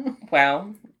technicians now.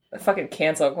 Wow. A fucking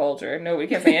cancel culture. No, we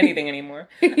can't say anything anymore.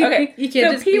 Okay. You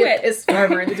can't just be a piss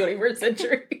farmer in the 21st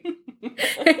century.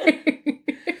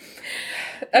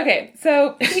 Okay,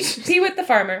 so Peewit the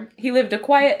farmer, he lived a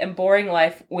quiet and boring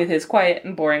life with his quiet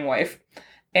and boring wife.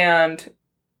 And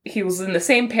he was in the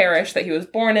same parish that he was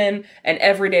born in, and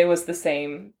every day was the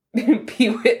same.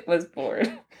 Peewit was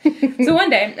bored. So one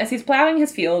day, as he's plowing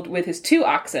his field with his two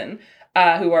oxen,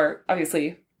 who are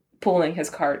obviously pulling his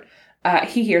cart,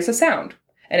 he hears a sound.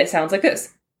 And it sounds like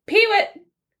this. Peewit!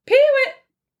 Peewit!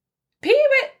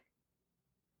 Peewit!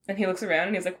 And he looks around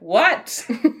and he's like, what?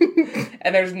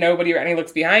 And there's nobody around. He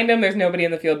looks behind him. There's nobody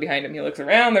in the field behind him. He looks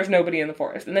around. There's nobody in the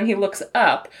forest. And then he looks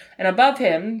up, and above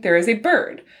him, there is a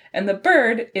bird. And the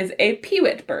bird is a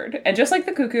peewit bird. And just like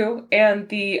the cuckoo and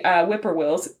the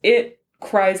whippoorwills, it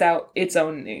cries out its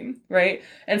own name, right?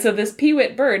 And so this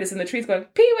peewit bird is in the trees going,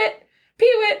 peewit,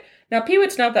 peewit. Now,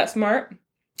 peewit's not that smart.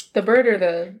 The bird or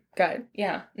the guy?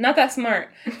 Yeah, not that smart.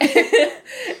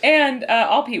 And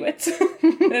all peewits.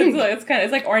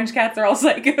 It's like orange cats are all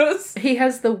psychos. He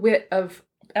has the wit of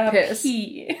piss.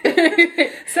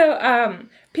 So,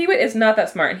 Peewit is not that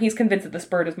smart, and he's convinced that this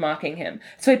bird is mocking him.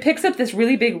 So he picks up this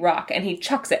really big rock, and he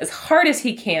chucks it as hard as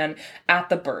he can at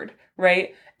the bird,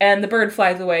 right? And the bird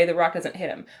flies away, the rock doesn't hit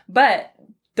him. But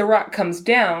the rock comes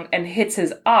down and hits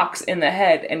his ox in the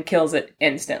head and kills it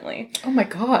instantly. Oh my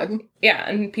god. Yeah,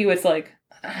 and Peewit's like,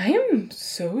 I am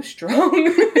so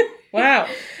strong. Wow.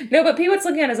 No, but Peewit's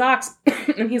looking at his ox,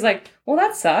 and he's like, well,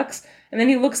 that sucks. And then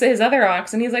he looks at his other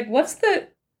ox, and he's like,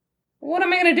 what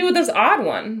am I going to do with this odd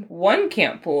one? One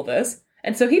can't pull this.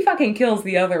 And so he fucking kills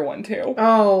the other one, too.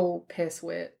 Oh,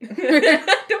 pisswit.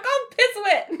 Don't call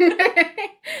him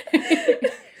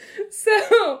pisswit!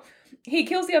 So he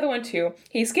kills the other one, too.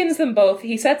 He skins them both.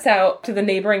 He sets out to the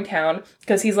neighboring town,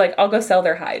 because he's like, I'll go sell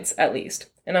their hides, at least.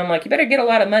 And I'm like, you better get a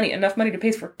lot of money, enough money to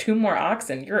pay for 2 more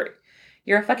oxen.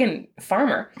 You're a fucking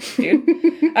farmer, dude.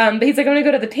 But he's like, I'm going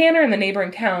to go to the tanner in the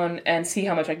neighboring town and see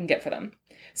how much I can get for them.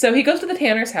 So he goes to the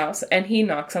tanner's house and he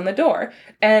knocks on the door.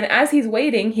 And as he's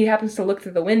waiting, he happens to look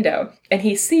through the window and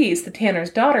he sees the tanner's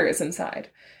daughter is inside.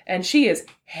 And she is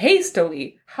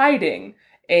hastily hiding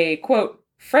a, quote,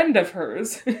 friend of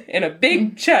hers in a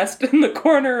big chest in the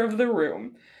corner of the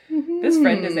room. Mm-hmm. This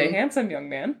friend is a handsome young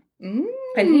man. Mm.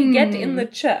 And he get in the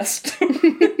chest.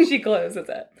 She closes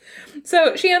it.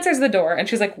 So she answers the door and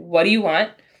she's like, what do you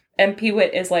want? And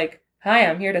Peewit is like, hi,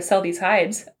 I'm here to sell these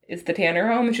hides. Is the tanner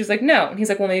home? And she's like, no. And he's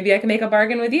like, well, maybe I can make a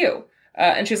bargain with you.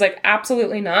 And she's like,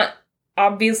 absolutely not.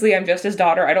 Obviously, I'm just his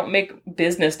daughter. I don't make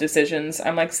business decisions.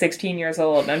 I'm like 16 years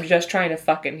old. And I'm just trying to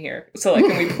fuck in here. So like,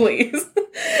 can we please?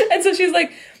 And so she's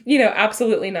like,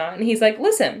 absolutely not. And he's like,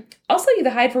 listen, I'll sell you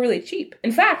the hide for really cheap.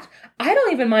 In fact, I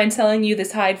don't even mind selling you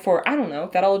this hide for, I don't know,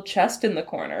 that old chest in the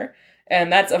corner. And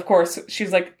that's, of course,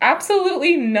 she's like,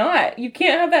 absolutely not. You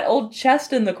can't have that old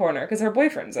chest in the corner because her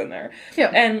boyfriend's in there.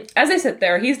 Yeah. And as they sit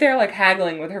there, he's there like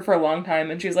haggling with her for a long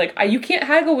time. And she's like, you can't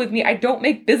haggle with me. I don't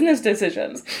make business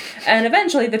decisions. And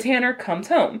eventually the tanner comes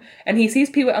home and he sees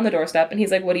Peewit on the doorstep and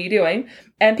he's like, what are you doing?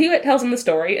 And Peewit tells him the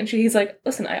story and he's like,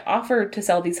 listen, I offered to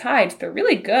sell these hides. They're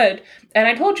really good. And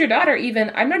I told your daughter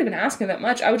even, I'm not even asking that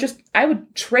much. I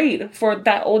would trade for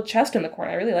that old chest in the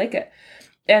corner. I really like it.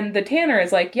 And the tanner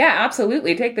is like, yeah,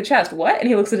 absolutely, take the chest. What? And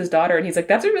he looks at his daughter and he's like,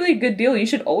 that's a really good deal. You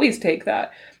should always take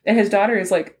that. And his daughter is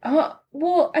like, oh,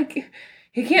 well,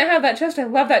 he can't have that chest. I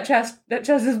love that chest. That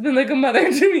chest has been like a mother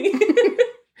to me.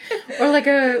 Or like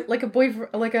a boyfriend,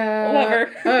 like a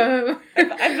lover,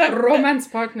 a romance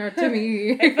partner to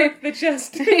me. I fucked the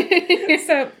chest.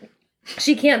 So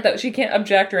she can't, though. She can't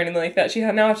object or anything like that. She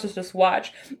now has to just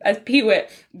watch as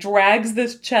Peewit drags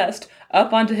this chest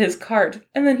up onto his cart,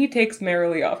 and then he takes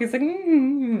merrily off. He's like,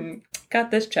 got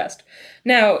this chest.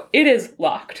 Now, it is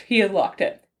locked. He has locked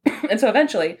it. And so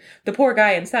eventually, the poor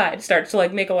guy inside starts to,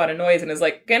 like, make a lot of noise and is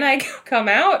like, can I come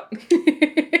out?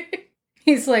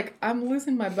 He's like, I'm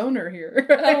losing my boner here.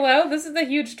 Hello? This is a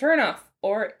huge turnoff.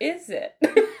 Or is it?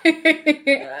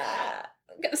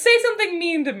 Say something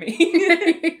mean to me.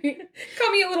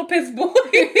 Call me a little piss boy.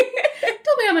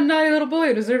 Tell me I'm a naughty little boy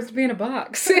who deserves to be in a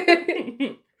box.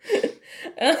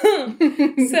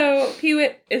 So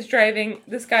Peewit is driving.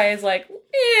 This guy is like,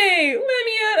 hey, let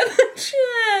me out of the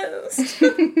chest.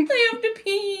 I have to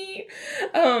pee.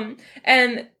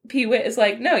 And Peewit is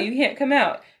like, no, you can't come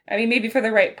out. I mean, maybe for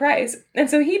the right price. And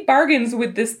so he bargains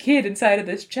with this kid inside of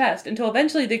this chest until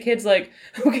eventually the kid's like,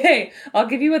 okay, I'll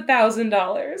give you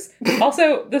 $1,000.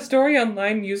 Also, the story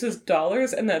online uses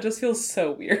dollars, and that just feels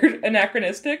so weird.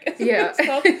 Anachronistic. Yeah.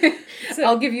 So,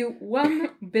 I'll give you 1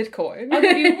 Bitcoin. I'll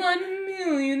give you $1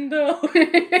 million.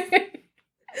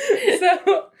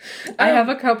 So I have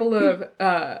a couple of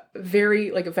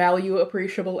very like value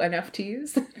appreciable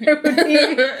NFTs that I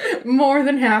would be more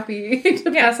than happy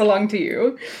to pass along to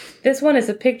you. This one is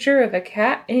a picture of a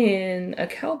cat in a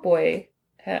cowboy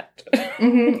hat.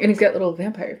 Mm-hmm. And he's got little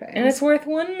vampire fangs. And it's worth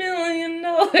 $1 million.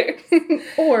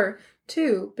 Or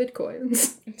 2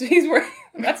 Bitcoins. He's worth,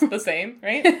 that's the same,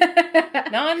 right?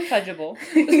 Non-fudgeable.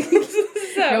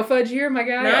 So, no fudge here, my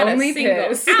guy. Not only a single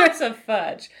piss. ounce of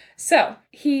fudge. So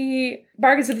he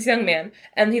bargains with this young man,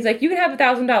 and he's like, you can have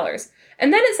 $1,000.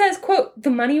 And then it says, quote, the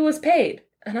money was paid.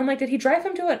 And I'm like, did he drive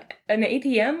him to an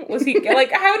ATM? Was he,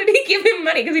 like, how did he give him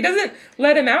money? Because he doesn't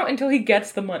let him out until he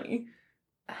gets the money.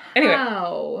 Anyway.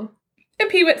 How? And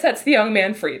Peewit sets the young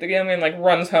man free. The young man, like,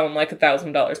 runs home like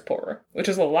 $1,000 poorer, which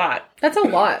is a lot. That's a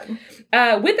lot. With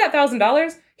that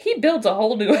 $1,000, he builds a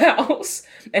whole new house.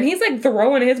 And he's, like,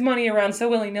 throwing his money around so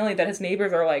willy-nilly that his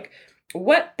neighbors are like,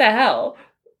 what the hell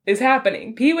is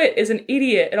happening? Peewit is an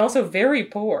idiot and also very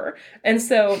poor. And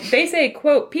so they say,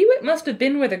 quote, Peewit must have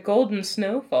been where the golden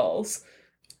snow falls.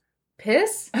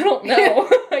 Piss? I don't know.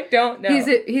 I don't know.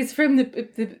 He's from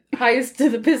the highest to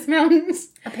the Piss Mountains.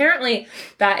 Apparently,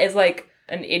 that is, like,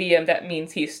 an idiom that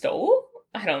means he stole?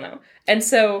 I don't know. And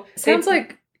so... Sounds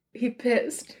like he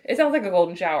pissed. It sounds like a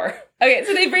golden shower. Okay,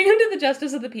 so they bring him to the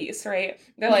justice of the peace, right?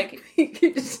 They're like,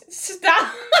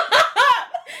 stop!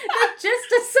 The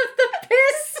justice of the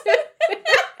piss!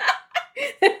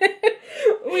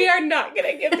 We are not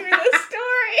gonna get through this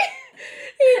story.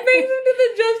 He brings him to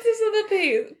the justice of the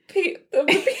peace.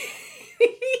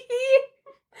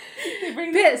 He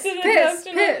brings piss, him to piss,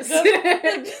 the piss.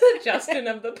 the Justin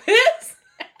of the piss.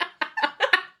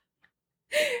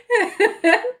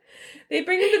 They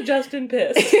bring him to Justin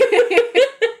Piss.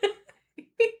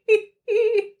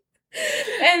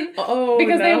 And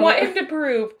because they want him to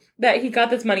prove that he got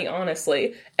this money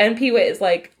honestly. And Peewit is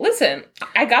like, listen,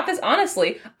 I got this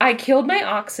honestly. I killed my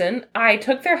oxen. I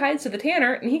took their hides to the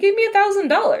tanner, and he gave me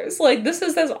 $1,000. Like, this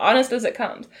is as honest as it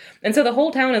comes. And so the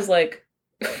whole town is like,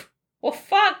 well,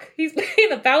 fuck, he's paying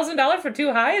 $1,000 for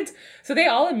 2 hides? So they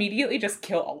all immediately just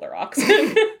kill all their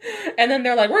oxen. And then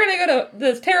they're like, we're gonna go to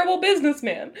this terrible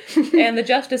businessman. And the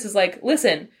justice is like,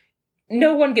 listen,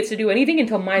 no one gets to do anything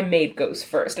until my maid goes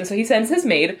first. And so he sends his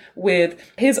maid with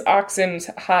his oxen's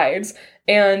hides,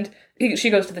 and she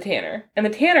goes to the tanner. And the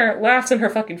tanner laughs in her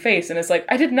fucking face and is like,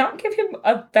 I did not give him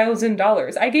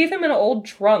 $1,000. I gave him an old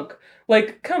trunk.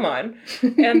 Like, come on.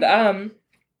 And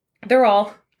they're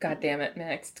all, God damn it,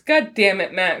 Max. God damn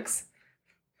it, Max.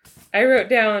 I wrote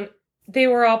down, they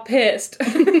were all pissed.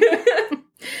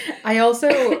 I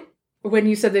also, when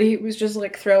you said that he was just,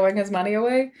 like, throwing his money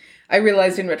away, I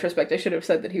realized in retrospect I should have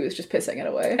said that he was just pissing it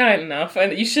away. Enough.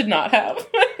 You should not have.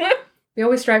 We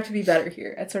always strive to be better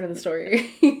here. That's sort of the story.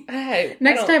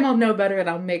 Next time I'll know better and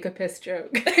I'll make a piss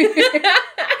joke.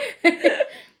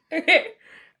 Okay.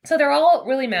 So they're all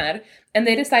really mad, and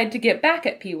they decide to get back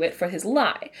at Peewit for his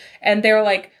lie. And they're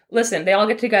like, listen, they all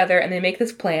get together and they make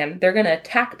this plan. They're going to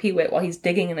attack Peewit while he's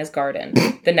digging in his garden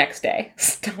the next day.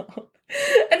 Stop.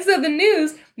 And so the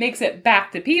news makes it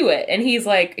back to Peewit, and he's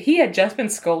like, he had just been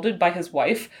scolded by his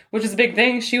wife, which is a big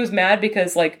thing. She was mad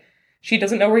because, like, she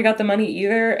doesn't know where he got the money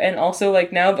either, and also,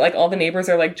 like, now, like, all the neighbors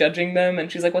are, like, judging them, and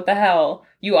she's like, what the hell?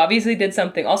 You obviously did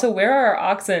something. Also, where are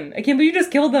our oxen? I can't believe you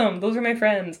just killed them. Those are my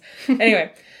friends.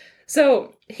 Anyway,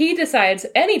 so he decides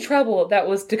any trouble that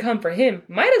was to come for him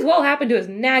might as well happen to his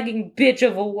nagging bitch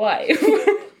of a wife.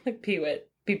 Like, Peewit.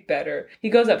 Be better. He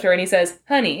goes up to her and he says,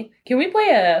 honey, can we play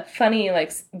a funny,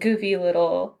 like, goofy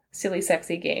little silly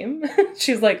sexy game?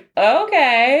 She's like,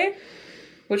 okay.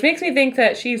 Which makes me think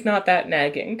that she's not that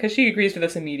nagging, because she agrees to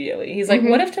this immediately. He's like,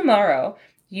 what if tomorrow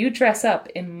you dress up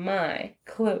in my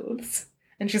clothes?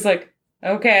 And she's like,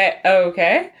 okay.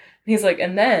 And he's like,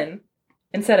 and then,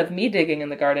 instead of me digging in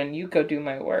the garden, you go do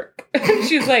my work. And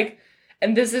she's like,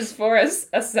 and this is for a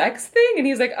sex thing? And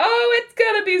he's like, oh, it's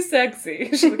gonna be sexy.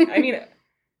 She's like, I mean,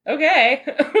 okay.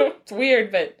 It's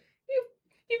weird, but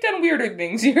you've done weirder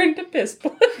things. You're into piss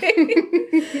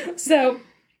play. So,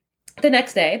 the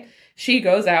next day, she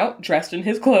goes out dressed in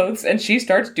his clothes and she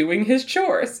starts doing his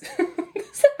chores.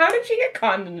 So how did she get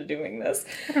conned into doing this?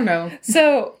 I don't know.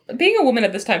 So, being a woman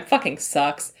at this time fucking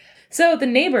sucks. So the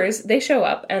neighbors, they show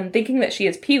up, and thinking that she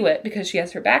is Peewit because she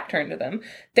has her back turned to them,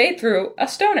 they threw a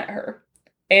stone at her.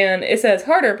 And it says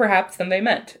harder, perhaps, than they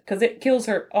meant, because it kills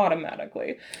her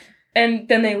automatically. And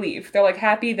then they leave. They're, like,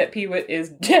 happy that Peewit is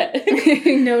dead.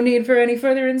 No need for any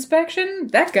further inspection.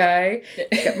 That guy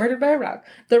got murdered by a rock.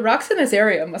 The rocks in this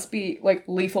area must be, like,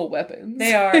 lethal weapons.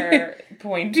 They are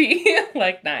pointy,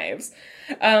 like knives.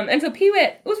 And so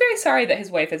Peewit was very sorry that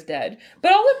his wife is dead,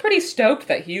 but also pretty stoked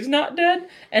that he's not dead.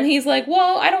 And he's like,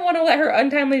 well, I don't want to let her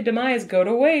untimely demise go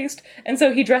to waste. And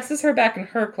so he dresses her back in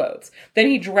her clothes. Then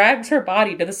he drags her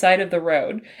body to the side of the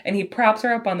road, and he props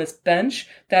her up on this bench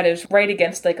that is right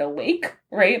against, like, a lake,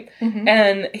 right? Mm-hmm.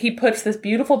 And he puts this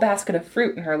beautiful basket of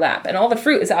fruit in her lap, and all the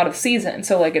fruit is out of season,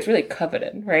 so, like, it's really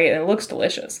coveted, right? And it looks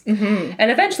delicious. Mm-hmm. And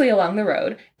eventually along the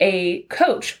road, a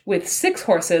coach with 6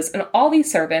 horses and all these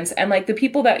servants, and, like, the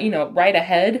people that, you know, ride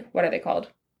ahead, what are they called?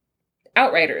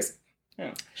 Outriders.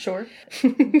 Oh. Sure.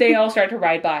 They all start to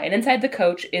ride by, and inside the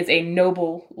coach is a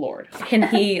noble lord, and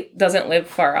he doesn't live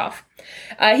far off.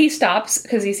 He stops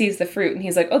because he sees the fruit, and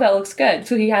he's like, oh, that looks good.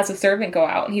 So he has a servant go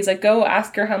out, and he's like, go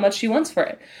ask her how much she wants for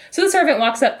it. So the servant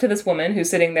walks up to this woman who's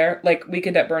sitting there, like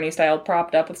Weekend at Bernie style,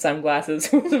 propped up with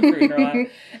sunglasses with some fruit in her lap,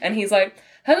 and he's like,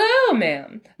 hello,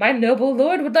 ma'am. My noble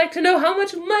lord would like to know how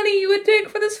much money you would take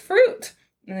for this fruit.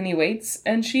 And then he waits,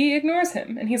 and she ignores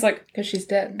him, and he's like, Because she's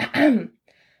dead.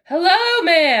 hello,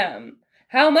 ma'am.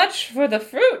 How much for the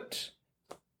fruit?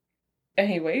 And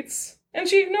he waits, and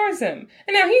she ignores him.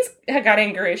 And now he's got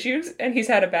anger issues, and he's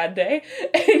had a bad day.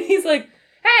 And he's like,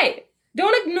 hey,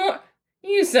 don't ignore...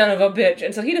 You son of a bitch.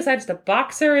 And so he decides to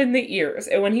box her in the ears.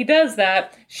 And when he does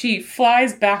that, she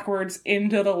flies backwards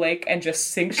into the lake and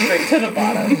just sinks straight to the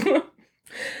bottom.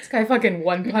 This guy fucking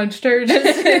one-punched her.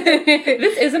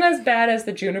 This isn't as bad as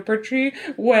the juniper tree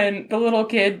when the little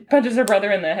kid punches her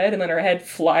brother in the head and then her head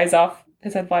flies off.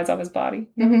 His head flies off his body.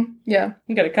 Mm-hmm. Yeah.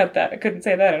 You gotta cut that. I couldn't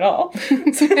say that at all.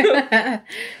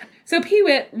 So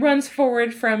Peewit runs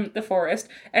forward from the forest,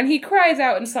 and he cries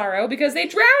out in sorrow because they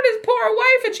drowned his poor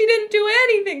wife and she didn't do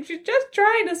anything. She's just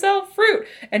trying to sell fruit.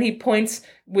 And he points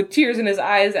with tears in his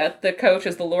eyes at the coach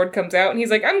as the Lord comes out, and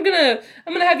he's like, I'm gonna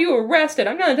have you arrested.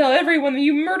 I'm gonna tell everyone that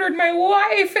you murdered my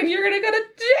wife, and you're gonna go to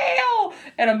jail.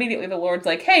 And immediately the Lord's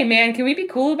like, hey man, can we be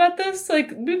cool about this?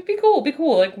 Like, be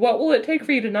cool. Like, what will it take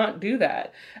for you to not do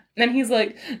that? And he's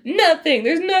like, nothing.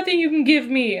 There's nothing you can give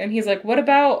me. And he's like, what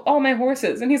about all my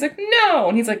horses? And he's like, no.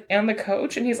 And he's like, and the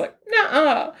coach? And he's like,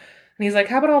 nuh-uh. And he's like,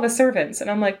 how about all the servants?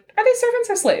 And I'm like, are they servants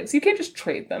or slaves? You can't just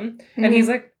trade them. Mm-hmm. And he's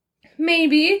like,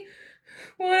 maybe.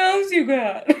 What else you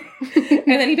got? And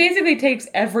then he basically takes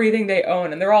everything they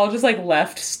own, and they're all just, like,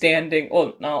 left standing.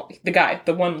 Well, no,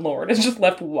 the one lord, is just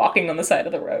left walking on the side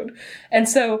of the road. And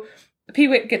so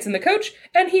Peewit gets in the coach,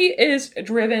 and he is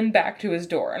driven back to his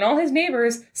door. And all his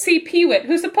neighbors see Peewit,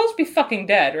 who's supposed to be fucking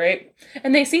dead, right?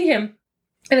 And they see him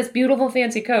in this beautiful,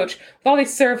 fancy coach with all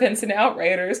these servants and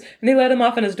outriders, and they let him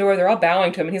off in his door. They're all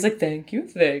bowing to him, and he's like, thank you.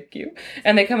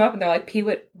 And they come up, and they're like,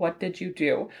 Peewit, what did you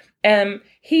do? And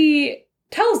he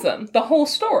tells them the whole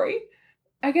story.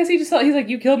 I guess he's like,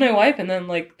 you killed my wife, and then,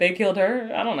 like, they killed her.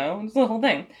 I don't know. It's the whole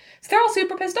thing. So they're all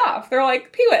super pissed off. They're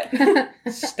like, Peewit,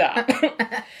 stop.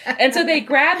 And so they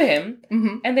grab him,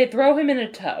 mm-hmm. and they throw him in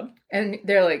a tub. And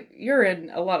they're like, you're in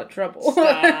a lot of trouble.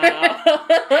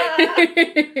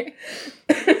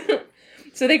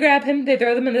 So they grab him, they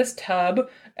throw them in this tub,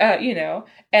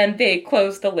 and they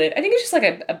close the lid. I think it's just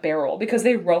like a barrel, because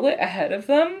they roll it ahead of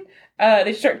them.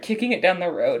 They start kicking it down the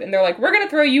road, and they're like, we're going to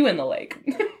throw you in the lake.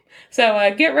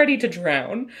 So get ready to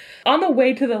drown. On the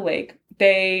way to the lake,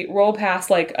 they roll past,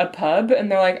 like, a pub, and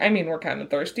they're like, I mean, we're kind of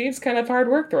thirsty. It's kind of hard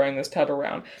work throwing this tub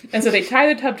around. And so they tie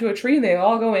the tub to a tree, and they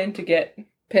all go in to get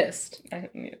pissed. I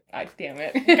damn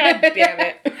it. God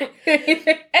damn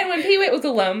it. And when Peewit was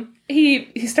alone,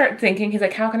 he started thinking, he's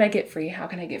like, how can I get free?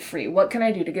 What can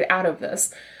I do to get out of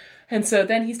this? And so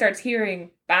then he starts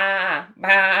hearing, bah,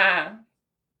 bah.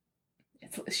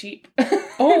 It's sheep.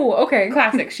 Oh, okay.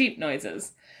 Classic sheep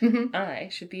noises. Mm-hmm. I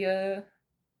should be a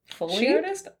Foley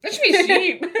artist? It should be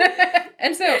sheep.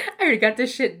 And so I already got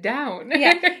this shit down.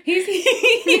 Yeah. He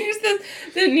hears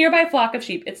the nearby flock of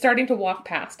sheep. It's starting to walk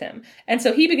past him. And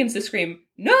so he begins to scream,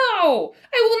 no!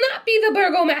 I will not be the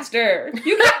burgomaster!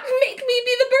 You can't make me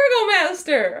be the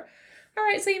burgomaster!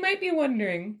 Alright, so you might be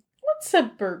wondering, what's a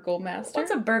burgomaster? What's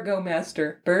a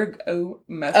burgomaster?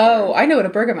 Burgomaster. Oh, I know what a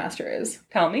burgomaster is.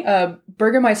 Tell me.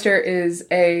 Burgomaster is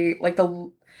like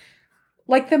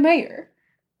the mayor.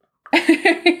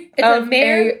 It's a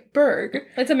mayor. A burg.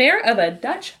 It's a mayor of a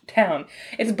Dutch town.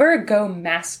 It's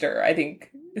burgomaster, I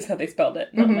think, is how they spelled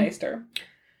it, not meister.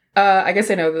 I guess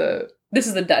I know This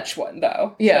is the Dutch one,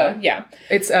 though. Yeah. So, yeah.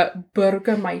 It's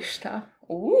burgermeister.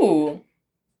 Ooh.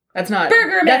 That's not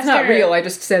Burgermaster. That's not real. I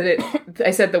just said it.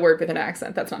 I said the word with an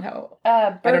accent. That's not how.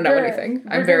 I don't know anything.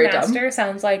 I'm very dumb. Burgermaster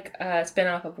sounds like a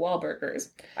spinoff of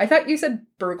Wahlburgers. I thought you said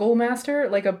burglarmaster,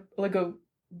 like a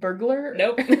burglar.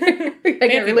 Nope.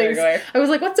 I was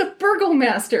like, what's a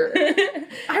burglarmaster?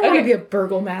 I want to be a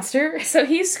burglarmaster. So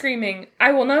he's screaming,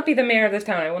 I will not be the mayor of this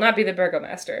town. I will not be the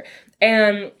burgomaster.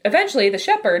 And eventually the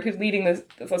shepherd who's leading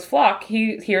this flock,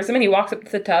 he hears him and he walks up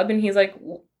to the tub and he's like,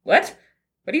 what?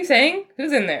 What are you saying?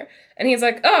 Who's in there? And he's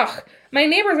like, ugh, my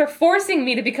neighbors are forcing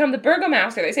me to become the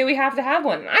burgomaster. They say we have to have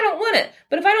one. I don't want it.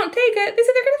 But if I don't take it, they say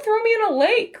they're going to throw me in a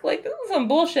lake. Like, this is some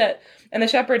bullshit. And the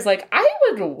shepherd's like, I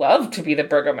would love to be the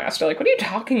burgomaster. Like, what are you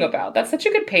talking about? That's such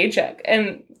a good paycheck.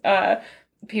 And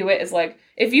Peewit is like,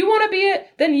 if you want to be it,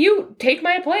 then you take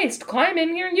my place. Climb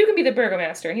in here and you can be the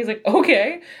burgomaster. And he's like,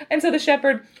 okay. And so the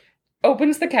shepherd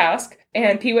opens the cask,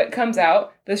 and Peewit comes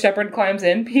out. The shepherd climbs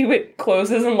in. Peewit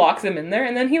closes and locks him in there,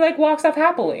 and then he, like, walks off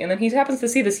happily. And then he happens to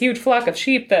see this huge flock of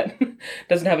sheep that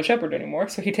doesn't have a shepherd anymore,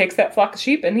 so he takes that flock of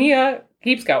sheep, and he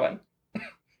keeps going.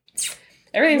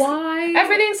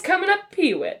 Everything's coming up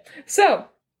Peewit. So,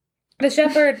 the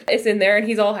shepherd is in there, and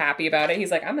he's all happy about it.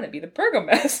 He's like, I'm going to be the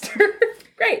burgomaster.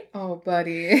 Great. Oh,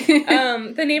 buddy.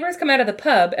 The neighbors come out of the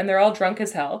pub, and they're all drunk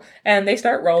as hell, and they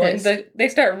start rolling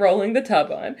the tub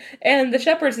on. And the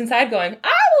shepherd's inside going,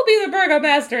 I will be the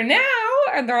burgomaster now!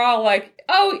 And they're all like,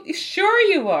 oh, sure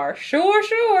you are.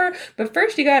 Sure. But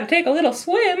first you gotta take a little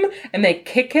swim. And they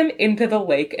kick him into the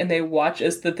lake, and they watch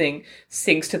as the thing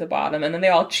sinks to the bottom. And then they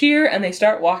all cheer, and they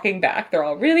start walking back. They're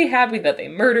all really happy that they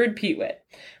murdered Peewit.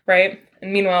 Right?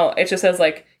 And meanwhile, it just says,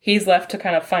 like, he's left to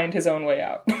kind of find his own way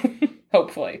out.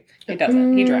 Hopefully. He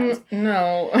doesn't. He drowns.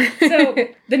 No. So,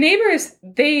 the neighbors,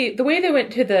 the way they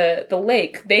went to the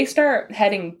lake, they start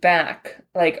heading back,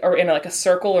 like, or in, like, a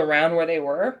circle around where they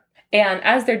were. And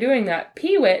as they're doing that,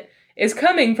 Peewit is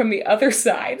coming from the other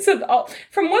side. So,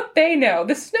 from what they know,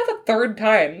 this is now the third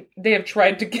time they have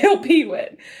tried to kill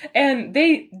Peewit. And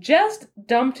they just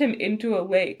dumped him into a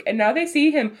lake. And now they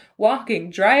see him walking,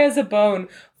 dry as a bone,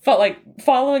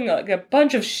 following, like, a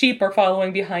bunch of sheep are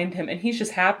following behind him, and he's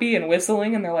just happy and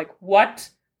whistling, and they're like, what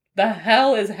the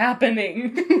hell is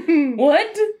happening?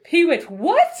 What? Peewit,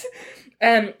 what?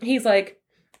 And he's like,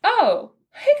 oh,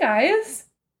 hey guys,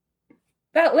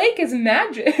 that lake is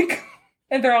magic.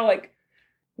 And they're all like,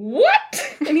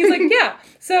 what? And he's like, yeah,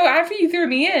 so after you threw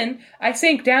me in, I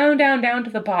sank down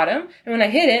to the bottom, and when I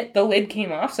hit it, the lid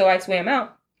came off, so I swam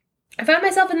out. I found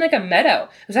myself in, like, a meadow.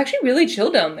 It was actually really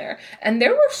chill down there. And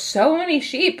there were so many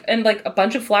sheep and, like, a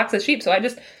bunch of flocks of sheep. So I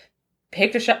just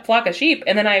picked a flock of sheep,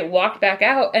 and then I walked back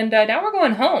out, and now we're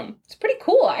going home. It's pretty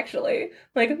cool, actually.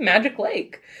 Like, Magic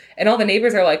Lake. And all the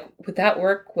neighbors are like, would that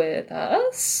work with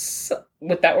us?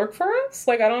 Would that work for us?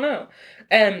 Like, I don't know.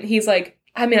 And he's like,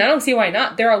 I mean, I don't see why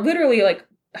not. There are literally, like,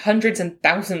 hundreds and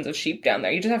thousands of sheep down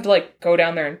there. You just have to, like, go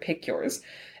down there and pick yours.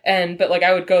 But, like,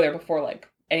 I would go there before, like,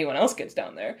 anyone else gets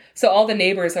down there. So all the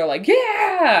neighbors are like,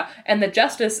 yeah! And the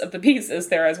justice of the peace is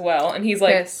there as well. And he's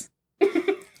like, Piss.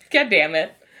 God damn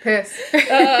it. Piss.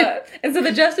 And so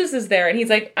the justice is there, and he's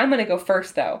like, I'm gonna go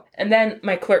first, though. And then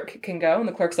my clerk can go. And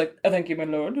the clerk's like, oh, thank you, my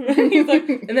lord. He's like,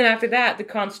 and then after that, the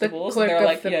constables, and they're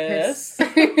like, yes.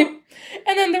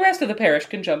 And then the rest of the parish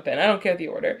can jump in. I don't care the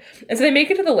order. And so they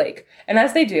make it to the lake. And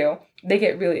as they do, they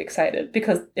get really excited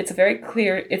because it's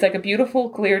like a beautiful,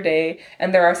 clear day,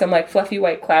 and there are some, like, fluffy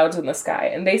white clouds in the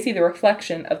sky. And they see the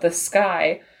reflection of the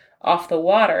sky off the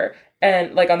water,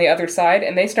 and, like, on the other side,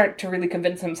 and they start to really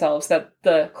convince themselves that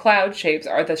the cloud shapes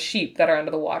are the sheep that are under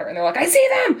the water. And they're like, I see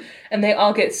them! And they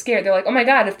all get scared. They're like, oh my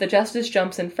god, if the justice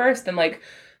jumps in first, then, like,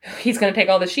 he's gonna take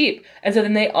all the sheep. And so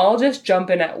then they all just jump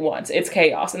in at once. It's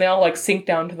chaos. And they all, like, sink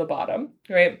down to the bottom,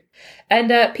 right? And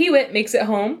Peewit makes it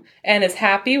home and is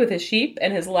happy with his sheep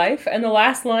and his life. And the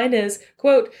last line is,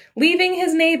 quote, leaving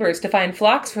his neighbors to find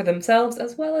flocks for themselves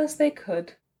as well as they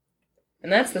could.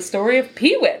 And that's the story of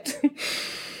Peewit.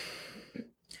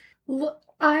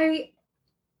 At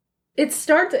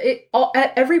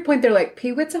every point they're like,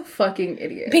 Peewit's a fucking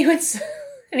idiot. Peewit's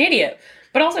an idiot.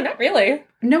 But also not really.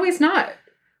 No, he's not.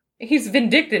 He's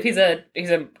vindictive. He's a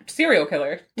serial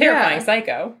killer. Terrifying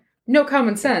psycho. No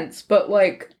common sense, but,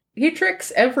 like, he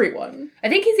tricks everyone. I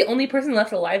think he's the only person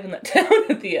left alive in that town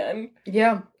at the end.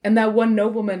 Yeah. And that one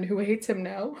nobleman who hates him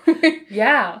now.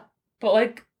 Yeah. But,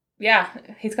 like, yeah,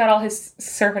 he's got all his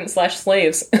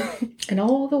servants/slaves. And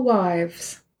all the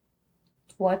wives.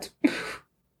 What?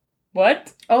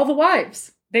 What? All the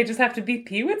wives. They just have to be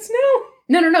Peewits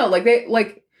now? No.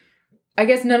 Like, I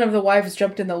guess none of the wives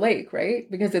jumped in the lake, right?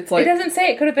 Because it's like... It doesn't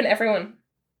say. It could have been everyone.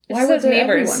 Why was it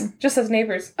neighbors? Everyone? Just as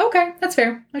neighbors. Okay, that's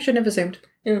fair. I shouldn't have assumed.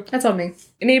 Yeah. That's on me.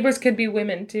 Neighbors could be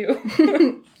women,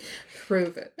 too.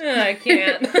 Prove it. I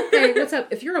can't. Hey, what's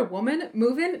up? If you're a woman,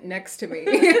 move in next to me.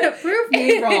 Prove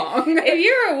me wrong. If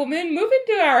you're a woman, move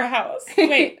into our house.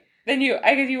 Wait, then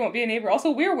I guess you won't be a neighbor.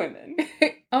 Also, we're women.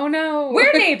 Oh, no.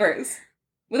 We're neighbors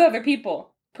with other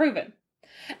people. Proven.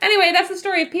 Anyway, that's the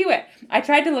story of Peewit. I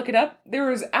tried to look it up. There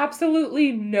was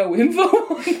absolutely no info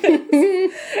on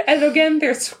this. And again,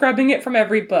 they're scrubbing it from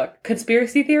every book.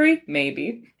 Conspiracy theory?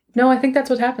 Maybe. No, I think that's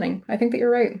what's happening. I think that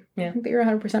you're right. Yeah. I think that you're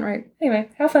 100% right. Anyway,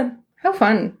 how fun. How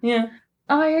fun. Yeah.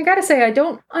 I gotta say,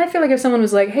 I feel like if someone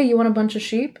was like, hey, you want a bunch of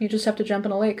sheep? You just have to jump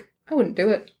in a lake. I wouldn't do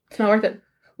it. It's not worth it.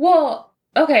 Well,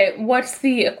 okay, what's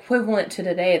the equivalent to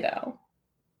today, though?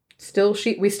 Still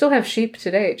sheep. We still have sheep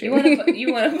today, Julie.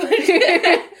 You want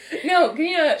to No, can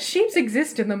you... Sheeps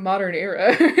exist in the modern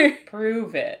era.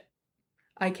 Prove it.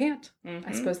 I can't.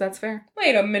 I suppose that's fair.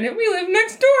 Wait a minute, we live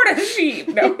next door to sheep.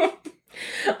 No.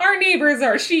 Our neighbors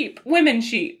are sheep. Women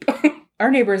sheep.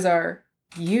 Our neighbors are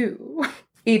you.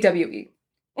 EWE.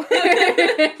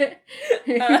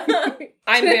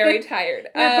 I'm very tired.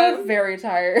 We're both very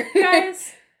tired.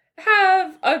 Guys,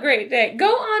 have a great day. Go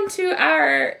on to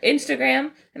our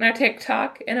Instagram and our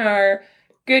TikTok and our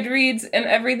Goodreads and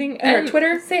everything. And our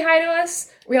Twitter. Say hi to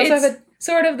us. We also have a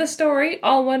sort of the story,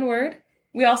 all one word.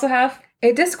 We also have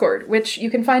a Discord, which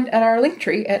you can find at our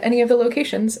linktree at any of the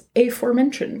locations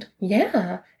aforementioned.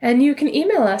 Yeah. And you can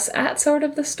email us at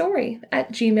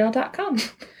sortofthestory@gmail.com.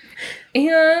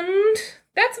 And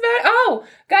that's about it. Oh,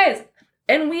 guys,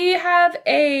 and we have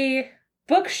a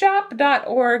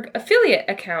bookshop.org affiliate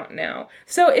account now.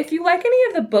 So if you like any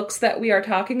of the books that we are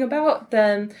talking about,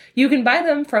 then you can buy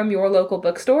them from your local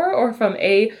bookstore or from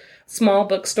a small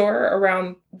bookstore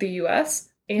around the U.S.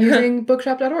 Using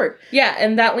bookshop.org. Yeah,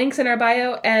 and that link's in our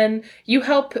bio, and you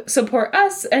help support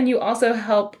us, and you also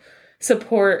help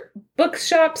support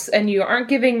bookshops, and you aren't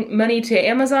giving money to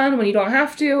Amazon when you don't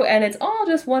have to, and it's all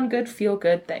just one good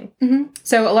feel-good thing. Mm-hmm.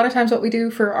 So a lot of times what we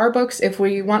do for our books, if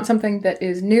we want something that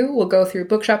is new, we'll go through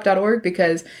bookshop.org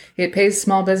because it pays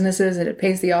small businesses and it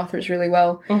pays the authors really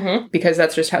well, because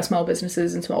that's just how small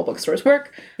businesses and small bookstores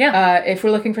work. Yeah. If we're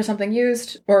looking for something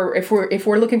used, or if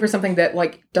we're looking for something that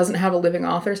like doesn't have a living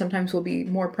author, sometimes we'll be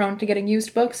more prone to getting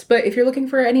used books. But if you're looking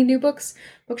for any new books,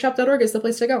 bookshop.org is the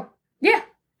place to go. Yeah.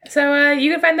 So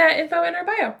you can find that info in our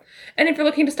bio. And if you're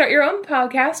looking to start your own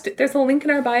podcast, there's a link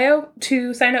in our bio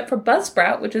to sign up for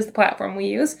Buzzsprout, which is the platform we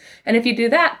use. And if you do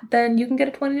that, then you can get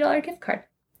a $20 gift card.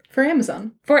 For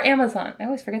Amazon. For Amazon. I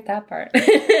always forget that part.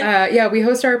 Yeah, we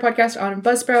host our podcast on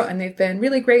Buzzsprout, and they've been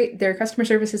really great. Their customer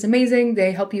service is amazing.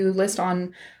 They help you list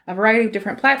on a variety of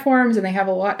different platforms, and they have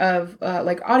a lot of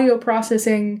like audio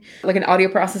processing, like an audio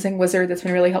processing wizard that's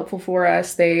been really helpful for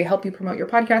us. They help you promote your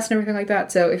podcast and everything like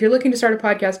that. So if you're looking to start a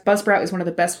podcast, Buzzsprout is one of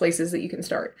the best places that you can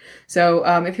start. So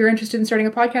if you're interested in starting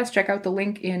a podcast, check out the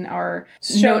link in our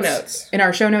show notes. In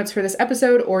our show notes for this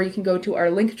episode, or you can go to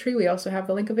our link tree. We also have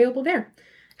the link available there.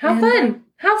 How fun.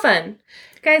 How fun.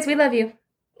 Guys, we love you.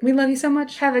 We love you so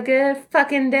much. Have a good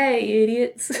fucking day,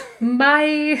 idiots. Bye.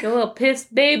 You little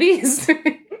pissed babies.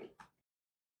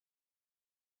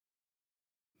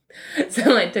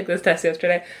 So I took this test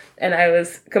yesterday, and I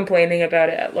was complaining about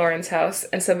it at Lauren's house,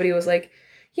 and somebody was like,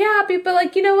 yeah, but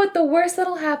like, you know what? The worst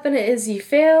that'll happen is you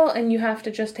fail, and you have to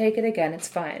just take it again. It's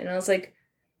fine. And I was like,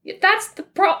 that's the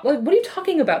problem. Like, what are you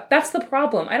talking about? That's the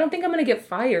problem. I don't think I'm going to get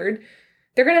fired.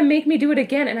 They're going to make me do it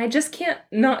again, and I just can't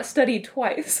not study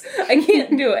twice. I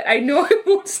can't do it. I know I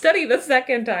won't study the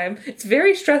second time. It's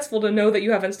very stressful to know that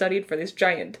you haven't studied for this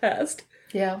giant test.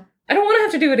 Yeah. I don't want to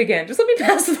have to do it again. Just let me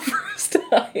pass the first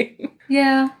time.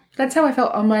 Yeah, that's how I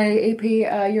felt on my AP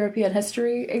European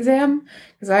History exam,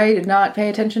 because I did not pay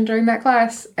attention during that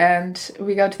class, and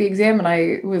we got to the exam, and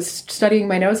I was studying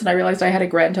my notes, and I realized I had a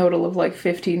grand total of like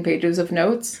 15 pages of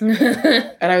notes,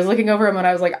 and I was looking over them, and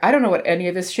I was like, I don't know what any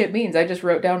of this shit means. I just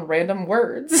wrote down random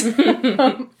words.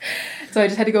 So I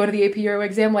just had to go into the AP Euro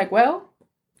exam like, well,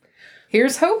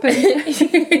 here's hoping.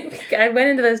 I went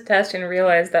into this test and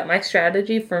realized that my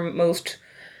strategy for most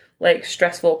like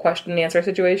stressful question and answer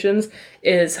situations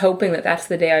is hoping that that's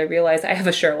the day I realize I have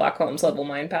a Sherlock Holmes level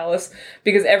mind palace,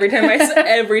 because every time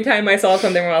I saw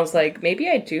something where I was like, maybe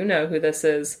I do know who this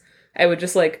is, I would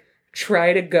just like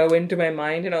try to go into my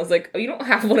mind, and I was like, oh, you don't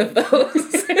have one of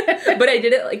those. But I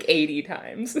did it like 80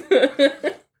 times,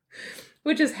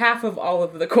 which is half of all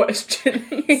of the questions.